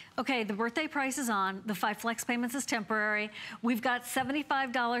 Okay, the birthday price is on. The 5 flex payments is temporary. We've got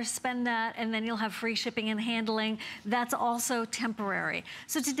 $75, spend that, and then you'll have free shipping and handling. That's also temporary.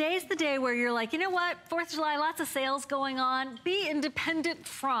 So today's the day where you're like, you know what, 4th of July, lots of sales going on. Be independent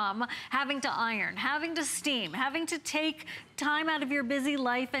from having to iron, having to steam, having to take time out of your busy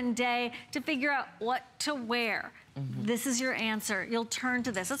life and day to figure out what to wear. This is your answer. You'll turn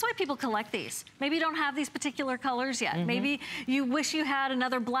to this. That's why people collect these. Maybe you don't have these particular colors yet. Maybe you wish you had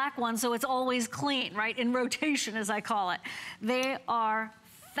another black one so it's always clean, right? In rotation, as I call it. They are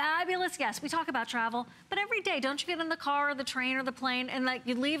fabulous. Yes, we talk about travel, but every day, don't you get in the car or the train or the plane and like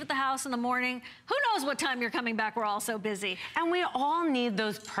you leave at the house in the morning, who knows what time you're coming back, we're all so busy. And we all need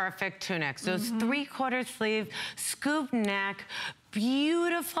those perfect tunics, those 3/4 sleeve, scoop neck,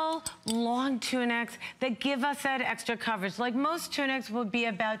 beautiful long tunics that give us that extra coverage. Like most tunics would be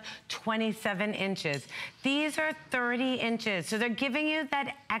about 27 inches. These are 30 inches, so they're giving you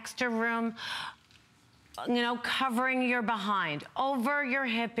that extra room, you know, covering your behind, over your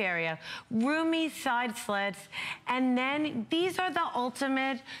hip area, roomy side slits, and then these are the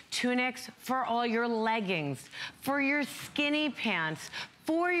ultimate tunics for all your leggings, for your skinny pants,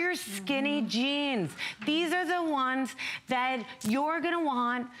 for your skinny jeans. These are the ones that you're gonna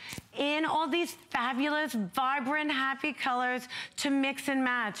want in all these fabulous, vibrant, happy colors to mix and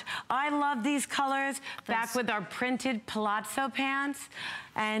match. I love these colors back with our printed palazzo pants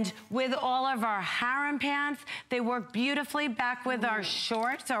and with all of our harem pants. They work beautifully back with our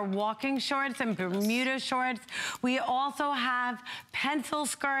shorts, our walking shorts and Bermuda shorts. We also have pencil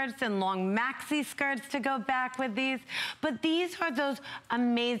skirts and long maxi skirts to go back with these. But these are those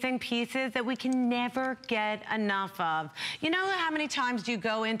amazing pieces that we can never get enough of. You know how many times you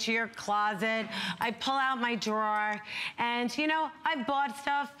go into your closet, I pull out my drawer, and you know, I bought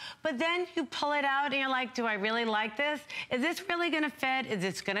stuff, but then you pull it out and you're like, do I really like this? Is this really gonna fit? Is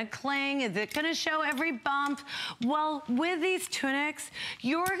this gonna cling? Is it gonna show every bump? Well, with these tunics,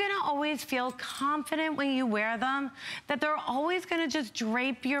 you're gonna always feel confident when you wear them, that they're always gonna just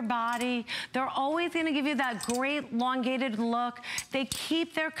drape your body. They're always gonna give you that great elongated look. They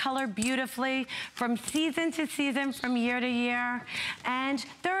keep their color beautifully from season to season, from year to year, and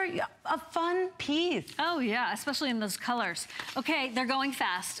they're a fun piece. Oh yeah, especially in those colors. Okay, they're going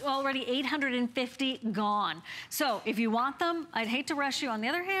fast. Already 850 gone. So if you want them, I'd hate to rush you. On the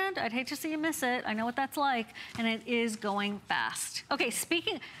other hand, I'd hate to see you miss it. I know what that's like, and it is going fast. Okay,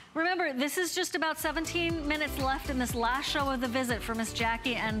 remember, this is just about 17 minutes left in this last show of the visit for Miss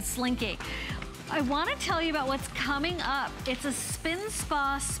Jackie and Slinky. I want to tell you about what's coming up. It's a Spin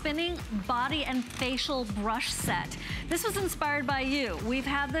Spa spinning body and facial brush set. This was inspired by you. We've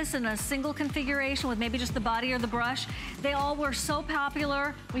had this in a single configuration with maybe just the body or the brush. They all were so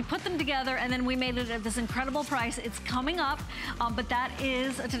popular. We put them together and then we made it at this incredible price. It's coming up, but that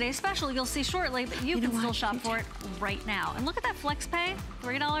is a today's special. You'll see shortly, but you can still shop for it right now. And look at that flex pay,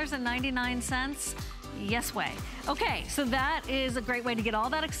 $3.99. Yes way. Okay, so that is a great way to get all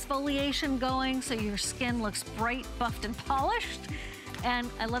that exfoliation going so your skin looks bright, buffed, and polished. And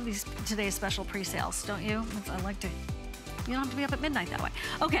I love these today's special pre-sales, don't you? I like to, you don't have to be up at midnight that way.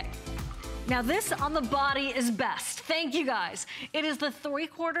 Okay, now this on the body is best. Thank you guys. It is the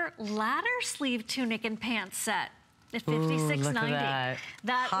 3/4 ladder sleeve tunic and pants set at $56.90.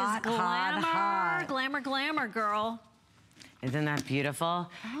 That is glamour, hot. glamour, glamour, girl. Isn't that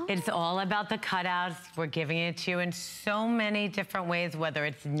beautiful? Oh. It's all about the cutouts. We're giving it to you in so many different ways, whether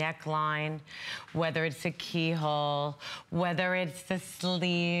it's neckline, whether it's a keyhole, whether it's the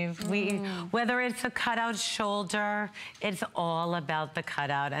sleeve, whether it's a cutout shoulder. It's all about the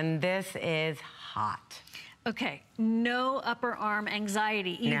cutout, and this is hot. Okay, no upper arm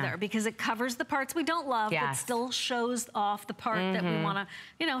anxiety either, because it covers the parts we don't love, but still shows off the part that we wanna,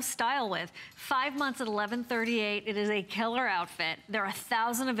 you know, style with. 5 months at $11.38. It is a killer outfit. There are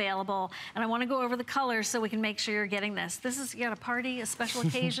 1,000 available, and I wanna go over the colors so we can make sure you're getting this. This is, you got a party, a special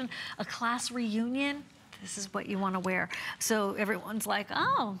occasion, a class reunion. This is what you wanna wear. So everyone's like,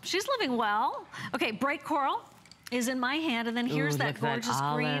 oh, she's living well. Okay, bright coral is in my hand, and then here's that gorgeous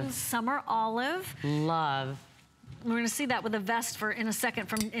green summer olive. Love. We're gonna see that with a vest in a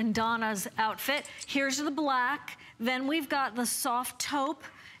second in Donna's outfit. Here's the black. Then we've got the soft taupe.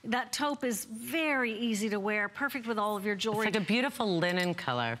 That taupe is very easy to wear, perfect with all of your jewelry. It's like a beautiful linen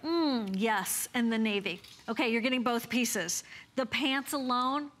color. Yes, and the navy. Okay, you're getting both pieces. The pants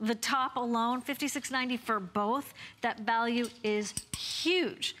alone, the top alone, $56.90 for both. That value is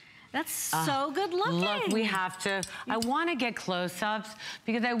huge. That's so good looking. Look, we have to, I want to get close-ups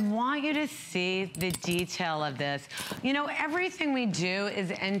because I want you to see the detail of this. You know, everything we do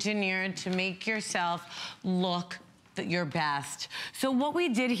is engineered to make yourself look your best. So what we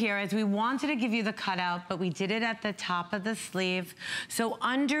did here is we wanted to give you the cutout, but we did it at the top of the sleeve. So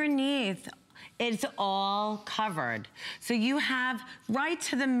underneath, it's all covered. So you have right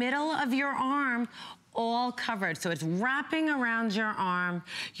to the middle of your arm, all covered. So it's wrapping around your arm.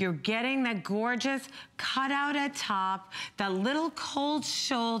 You're getting that gorgeous cutout at top, that little cold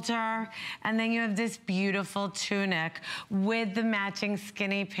shoulder, and then you have this beautiful tunic with the matching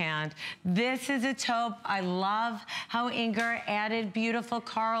skinny pant. This is a taupe. I love how Inger added beautiful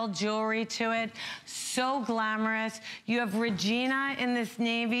coral jewelry to it. So glamorous. You have Regina in this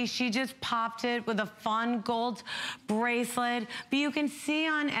navy. She just popped it with a fun gold bracelet. But you can see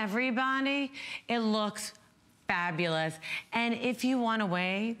on everybody, it looks fabulous. And if you want a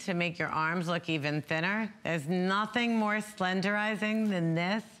way to make your arms look even thinner, there's nothing more slenderizing than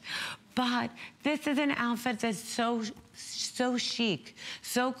this. But this is an outfit that's so chic,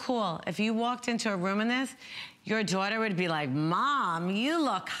 so cool. If you walked into a room in this, your daughter would be like, Mom, you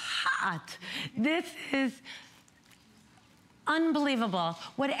look hot. This is unbelievable.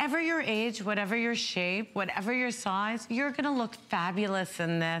 Whatever your age, whatever your shape, whatever your size, you're gonna look fabulous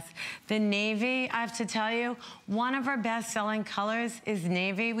in this. The navy, I have to tell you, one of our best-selling colors is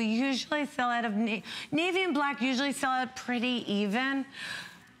navy. We usually sell out of navy and black usually sell out pretty even.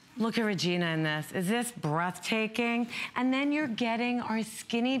 Look at Regina in this. Is this breathtaking? And then you're getting our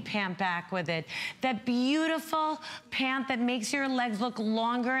skinny pant back with it. That beautiful pant that makes your legs look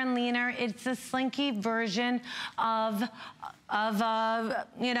longer and leaner. It's a slinky version of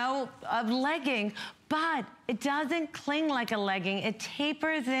legging, but it doesn't cling like a legging. It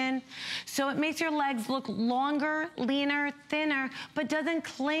tapers in, so it makes your legs look longer, leaner, thinner, but doesn't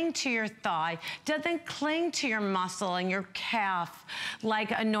cling to your thigh, doesn't cling to your muscle and your calf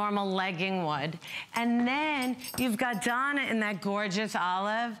like a normal legging would. And then you've got Donna in that gorgeous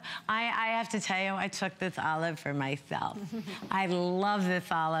olive. I have to tell you, I took this olive for myself. I love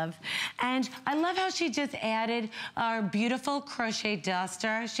this olive. And I love how she just added our beautiful crochet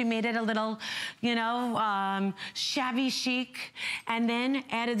duster. She made it a little, shabby chic, and then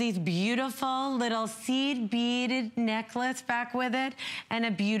added these beautiful little seed beaded necklace back with it, and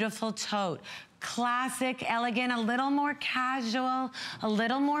a beautiful tote. Classic, elegant, a little more casual, a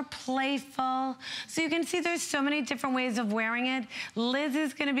little more playful. So you can see there's so many different ways of wearing it. Liz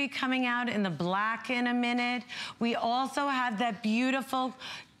is gonna be coming out in the black in a minute. We also have that beautiful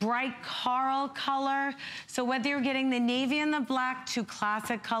bright coral color. So whether you're getting the navy and the black, two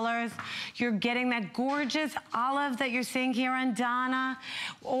classic colors, you're getting that gorgeous olive that you're seeing here on Donna,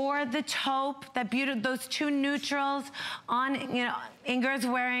 or the taupe, that beautiful, those two neutrals on, Inger's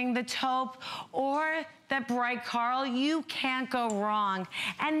wearing the taupe, or that bright coral, you can't go wrong.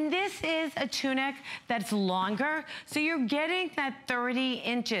 And this is a tunic that's longer, so you're getting that 30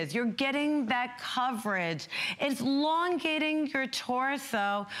 inches. You're getting that coverage. It's elongating your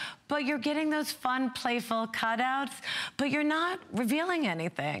torso, but you're getting those fun, playful cutouts, but you're not revealing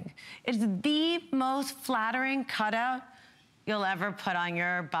anything. It's the most flattering cutout you'll ever put on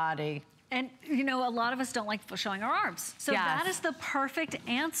your body. And, a lot of us don't like showing our arms. So that is the perfect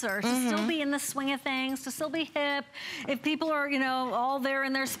answer to still be in the swing of things, to still be hip. If people are, all there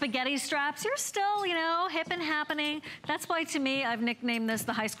in their spaghetti straps, you're still, hip and happening. That's why, to me, I've nicknamed this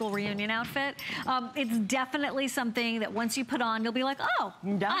the high school reunion outfit. It's definitely something that once you put on, you'll be like, oh,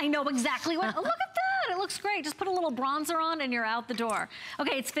 I know exactly what, look at that. It looks great. Just put a little bronzer on and you're out the door.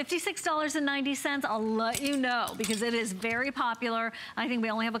 Okay, it's $56.90. I'll let you know because it is very popular. I think we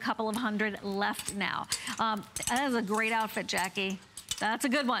only have a couple of hundred left now. That is a great outfit, Jackie. That's a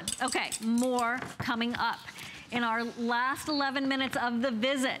good one. Okay, more coming up. in our last 11 minutes of the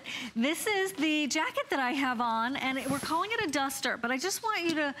visit. This is the jacket that I have on, and we're calling it a duster, but I just want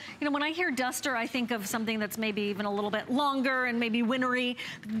you to, you know, when I hear duster, I think of something that's maybe even a little bit longer and maybe wintry.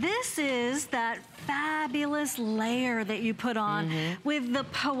 This is that fabulous layer that you put on with the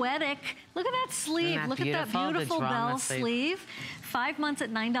poetic, look at that sleeve, look at that beautiful bell sleeve. 5 months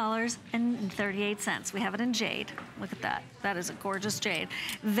at $9.38. We have it in jade. Look at that. That is a gorgeous jade.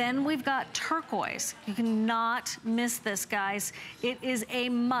 Then we've got turquoise. You cannot miss this, guys. It is a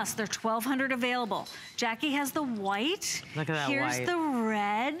must. There are 1,200 available. Jackie has the white. Look at that white. Here's the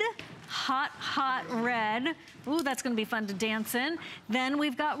red. Hot, hot red. Ooh, that's gonna be fun to dance in. Then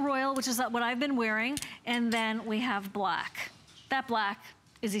we've got royal, which is what I've been wearing. And then we have black. That black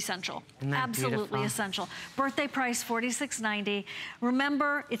is essential. Absolutely beautiful? Essential. Birthday price, $46.90.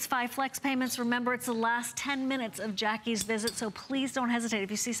 Remember, it's 5 flex payments. Remember, it's the last 10 minutes of Jackie's visit, so please don't hesitate.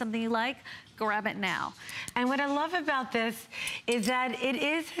 If you see something you like, grab it now. And what I love about this is that it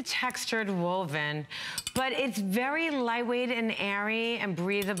is a textured woven, but it's very lightweight and airy and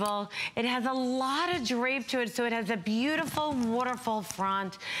breathable. It has a lot of drape to it, so it has a beautiful waterfall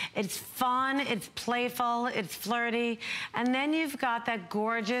front. It's fun, it's playful, it's flirty. And then you've got that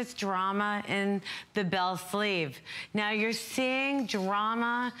gorgeous drama in the bell sleeve. Now you're seeing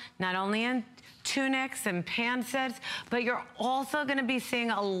drama not only in tunics and pant sets, but you're also gonna be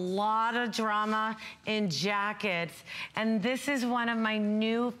seeing a lot of drama in jackets. And this is one of my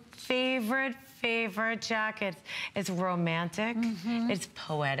new favorite jackets. It's romantic, it's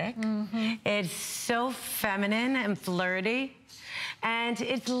poetic, it's so feminine and flirty, and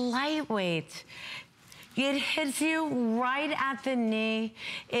it's lightweight. It hits you right at the knee.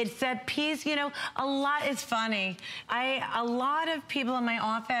 It's that piece, you know, it's funny. A lot of people in my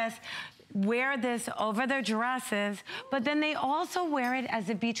office wear this over their dresses, but then they also wear it as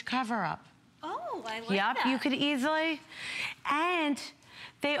a beach cover-up. Oh, I like that. Yep, you could easily. And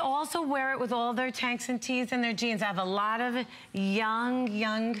they also wear it with all their tanks and tees and their jeans. I have a lot of young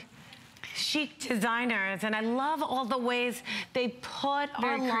chic designers, and I love all the ways they put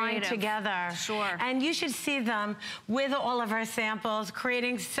our line together. Sure. And you should see them with all of our samples,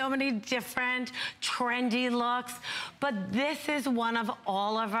 creating so many different trendy looks. But this is one of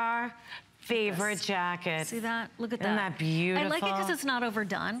all of our favorite jackets. See that? Look at that. Isn't that beautiful? I like it because it's not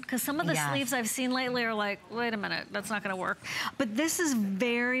overdone, because some of the sleeves I've seen lately are like, wait a minute, that's not gonna work. But this is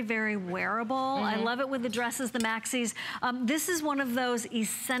very, very wearable. I love it with the dresses, the maxis. This is one of those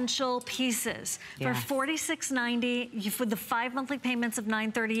essential pieces. For $46.90, for the 5 monthly payments of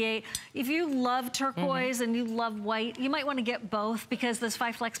 $9.38. If you love turquoise and you love white, you might wanna get both, because those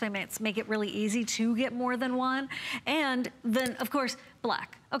 5 flex payments make it really easy to get more than one. And then, of course,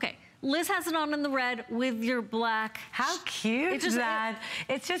 black. Okay. Liz has it on in the red with your black. How cute is that?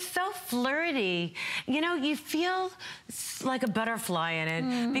 It's just so flirty. You know, you feel like a butterfly in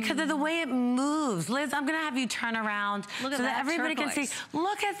it because of the way it moves. Liz, I'm gonna have you turn around so that everybody can see.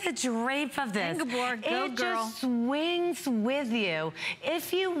 Look at the drape of this. Ingeborg, go it girl. Just swings with you.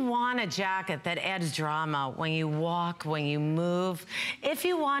 If you want a jacket that adds drama when you walk, when you move, if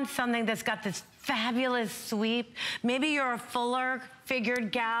you want something that's got this fabulous sweep, maybe you're a fuller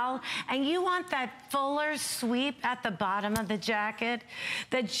figured gal and you want that fuller sweep at the bottom of the jacket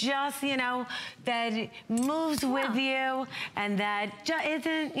that just, you know, that moves with you and that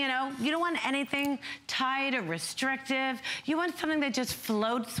isn't, you know, you don't want anything tight or restrictive. You want something that just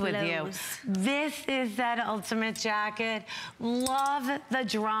floats with you. This is that ultimate jacket. Love the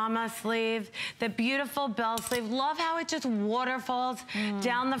drama sleeve, the beautiful bell sleeve. Love how it just waterfalls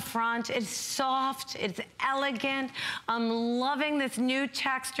down the front. It's soft, it's elegant. I'm loving this new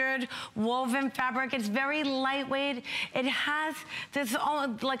textured woven fabric. It's very lightweight. It has this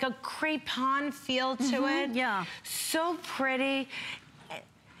like a crepon feel to it. Yeah. So pretty.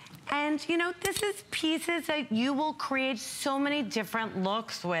 And you know, this is pieces that you will create so many different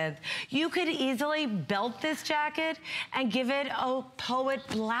looks with. You could easily belt this jacket and give it a poet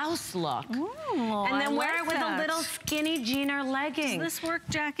blouse look. Ooh, and then wear like it with a little skinny jean or legging. Does this work,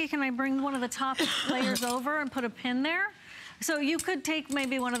 Jackie? Can I bring one of the top layers over and put a pin there? So you could take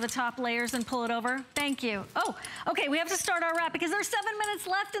maybe one of the top layers and pull it over. Thank you. Oh, okay, we have to start our wrap because there's 7 minutes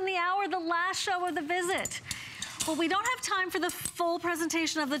left in the hour, the last show of the visit. Well, we don't have time for the full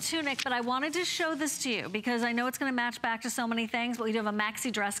presentation of the tunic, but I wanted to show this to you because I know it's gonna match back to so many things, but we do have a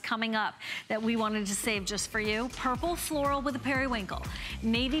maxi dress coming up that we wanted to save just for you. Purple floral with a periwinkle,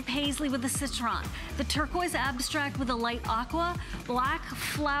 navy paisley with a citron, the turquoise abstract with a light aqua, black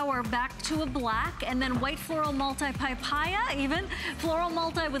flower back to a black, and then white floral multi papaya, even floral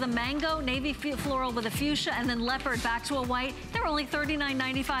multi with a mango, navy floral with a fuchsia, and then leopard back to a white. They're only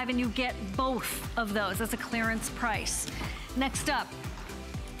 $39.95 and you get both of those. That's a clearance price. Next up,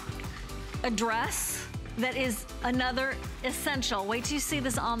 a dress that is another essential. Wait till you see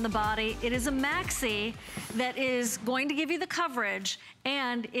this on the body. It is a maxi that is going to give you the coverage,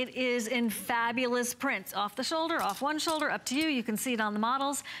 and it is in fabulous prints. Off the shoulder, off one shoulder, up to you. You can see it on the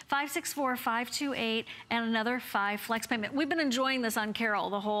models. 564-528 and another 5 flex payment. We've been enjoying this on Carol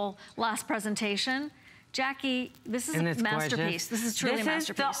the whole last presentation. Jackie, this is a masterpiece. Gorgeous. This is truly a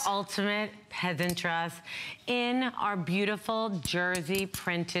masterpiece. This is the ultimate peasant dress in our beautiful jersey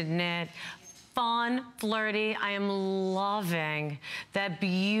printed knit. Fun, flirty. I am loving that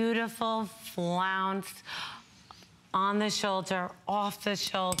beautiful flounce on the shoulder, off the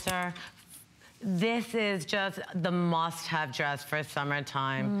shoulder. This is just the must-have dress for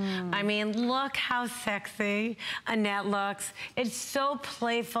summertime. I mean, look how sexy Annette looks. It's so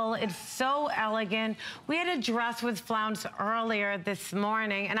playful. It's so elegant. We had a dress with flounce earlier this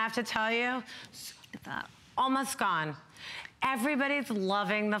morning, and I have to tell you, almost gone. Everybody's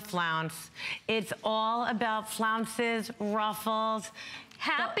loving the flounce. It's all about flounces, ruffles.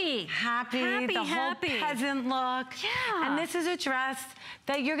 Happy, the whole peasant look. Yeah. And this is a dress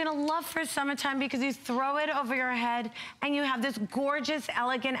that you're gonna love for summertime because you throw it over your head and you have this gorgeous,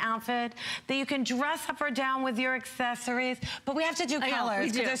 elegant outfit that you can dress up or down with your accessories. But we have to do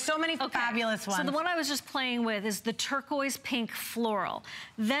colors because there's so many fabulous ones. So the one I was just playing with is the turquoise pink floral.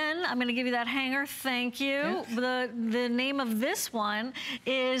 Then I'm gonna give you that hanger, thank you. The name of this one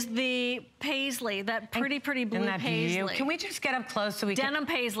is the paisley, that pretty blue paisley. Can we just get up close so we can... Denim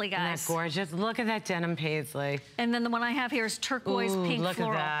paisley, guys. Isn't that gorgeous? Look at that denim paisley. And then the one I have here is turquoise pink look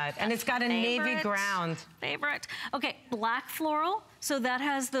floral. Look at that. And it's got a navy ground. Favorite. Okay, black floral. So that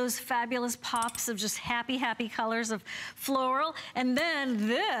has those fabulous pops of just happy colors of floral. And then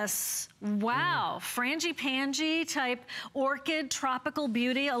this, wow, frangipani type orchid tropical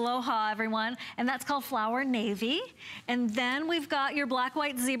beauty. Aloha, everyone. And that's called flower navy. And then we've got your black,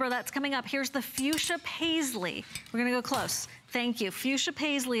 white zebra. That's coming up. Here's the fuchsia paisley. We're gonna go close. Thank you. Fuchsia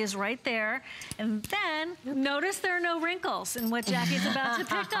paisley is right there. And then notice there are no wrinkles in what Jackie's about to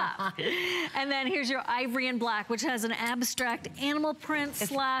pick up. And then here's your ivory and black, which has an abstract animal print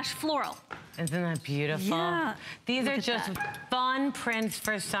 / floral. Isn't that beautiful? Yeah. These are just fun prints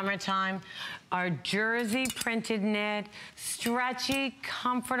for summertime. Our jersey printed knit, stretchy,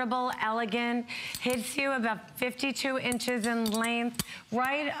 comfortable, elegant, hits you about 52 inches in length,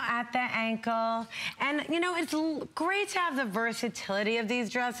 right at the ankle. And you know, it's great to have the versatility of these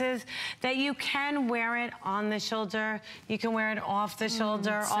dresses that you can wear it on the shoulder, you can wear it off the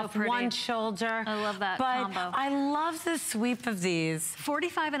shoulder, off one shoulder. I love that combo. I love the sweep of these.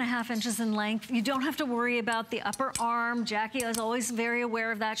 45.5 inches in length. You don't have to worry about the upper arm. Jackie is always very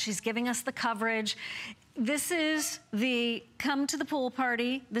aware of that. She's giving us the coverage. This is the come to the pool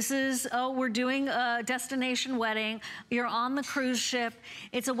party. This is, oh, we're doing a destination wedding. You're on the cruise ship.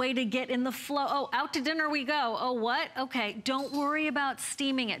 It's a way to get in the flow. Oh, out to dinner we go. Oh, what? Okay, don't worry about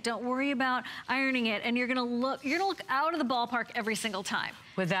steaming it. Don't worry about ironing it. And you're gonna look out of the ballpark every single time.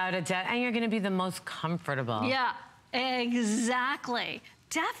 Without a doubt, and you're gonna be the most comfortable. Yeah, exactly.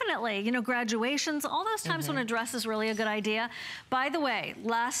 Definitely, you know, graduations, all those times when a dress is really a good idea. By the way,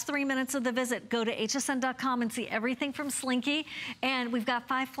 last 3 minutes of the visit, go to hsn.com and see everything from Slinky. And we've got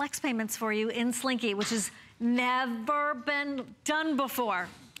 5 flex payments for you in Slinky, which has never been done before.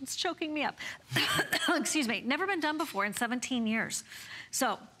 It's choking me up. Excuse me, never been done before in 17 years.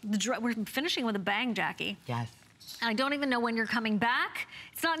 So we're finishing with a bang, Jackie. Yes. I don't even know when you're coming back.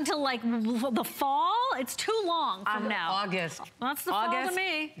 It's not until like the fall. It's too long from now. August. That's the fall to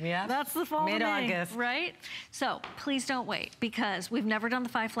me. Yeah. That's the fall to me. Mid-August. Right? So please don't wait because we've never done the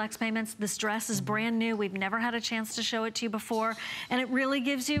 5 flex payments. This dress is brand new. We've never had a chance to show it to you before. And it really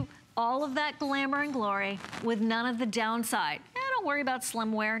gives you all of that glamour and glory with none of the downside. Don't worry about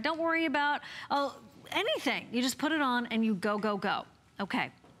slim wear. Don't worry about anything. You just put it on and you go, go, go. Okay.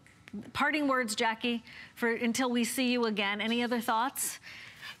 Parting words, Jackie, until we see you again. Any other thoughts?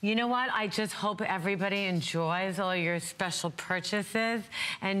 You know what? I just hope everybody enjoys all your special purchases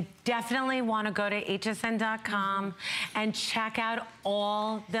and definitely want to go to hsn.com and check out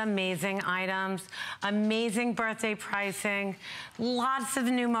all the amazing items, amazing birthday pricing, lots of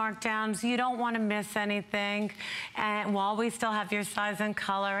new markdowns. You don't want to miss anything. And while we still have your size and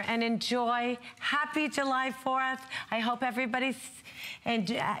color, and enjoy. Happy July 4th. I hope everybody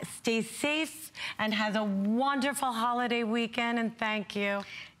stays safe and has a wonderful holiday weekend, and thank you.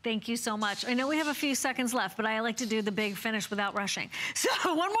 Thank you so much. I know we have a few seconds left, but I like to do the big finish without rushing. So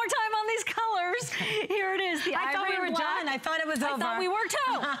one more time on these colors. Here it is, the I thought we were done. I thought it was over. I thought we were too.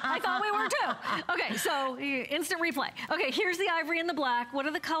 I thought we were too. Okay, so instant replay. Okay, here's the ivory and the black. What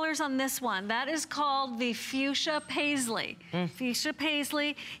are the colors on this one? That is called the fuchsia paisley. Fuchsia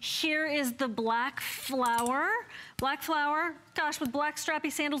paisley. Here is the black flower. Black flower, gosh, with black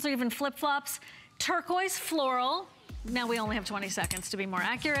strappy sandals or even flip-flops. Turquoise floral. Now we only have 20 seconds to be more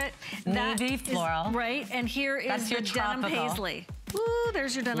accurate. Navy floral. Right, and here is the denim paisley. Ooh,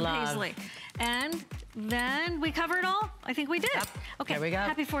 there's your denim paisley. And then we cover it all? I think we did. Yep. Okay, there we go.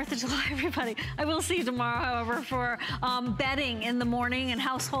 Happy 4th of July, everybody. I will see you tomorrow, however, for bedding in the morning and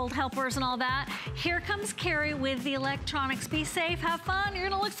household helpers and all that. Here comes Carrie with the electronics. Be safe, have fun. You're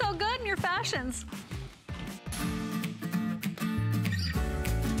gonna look so good in your fashions.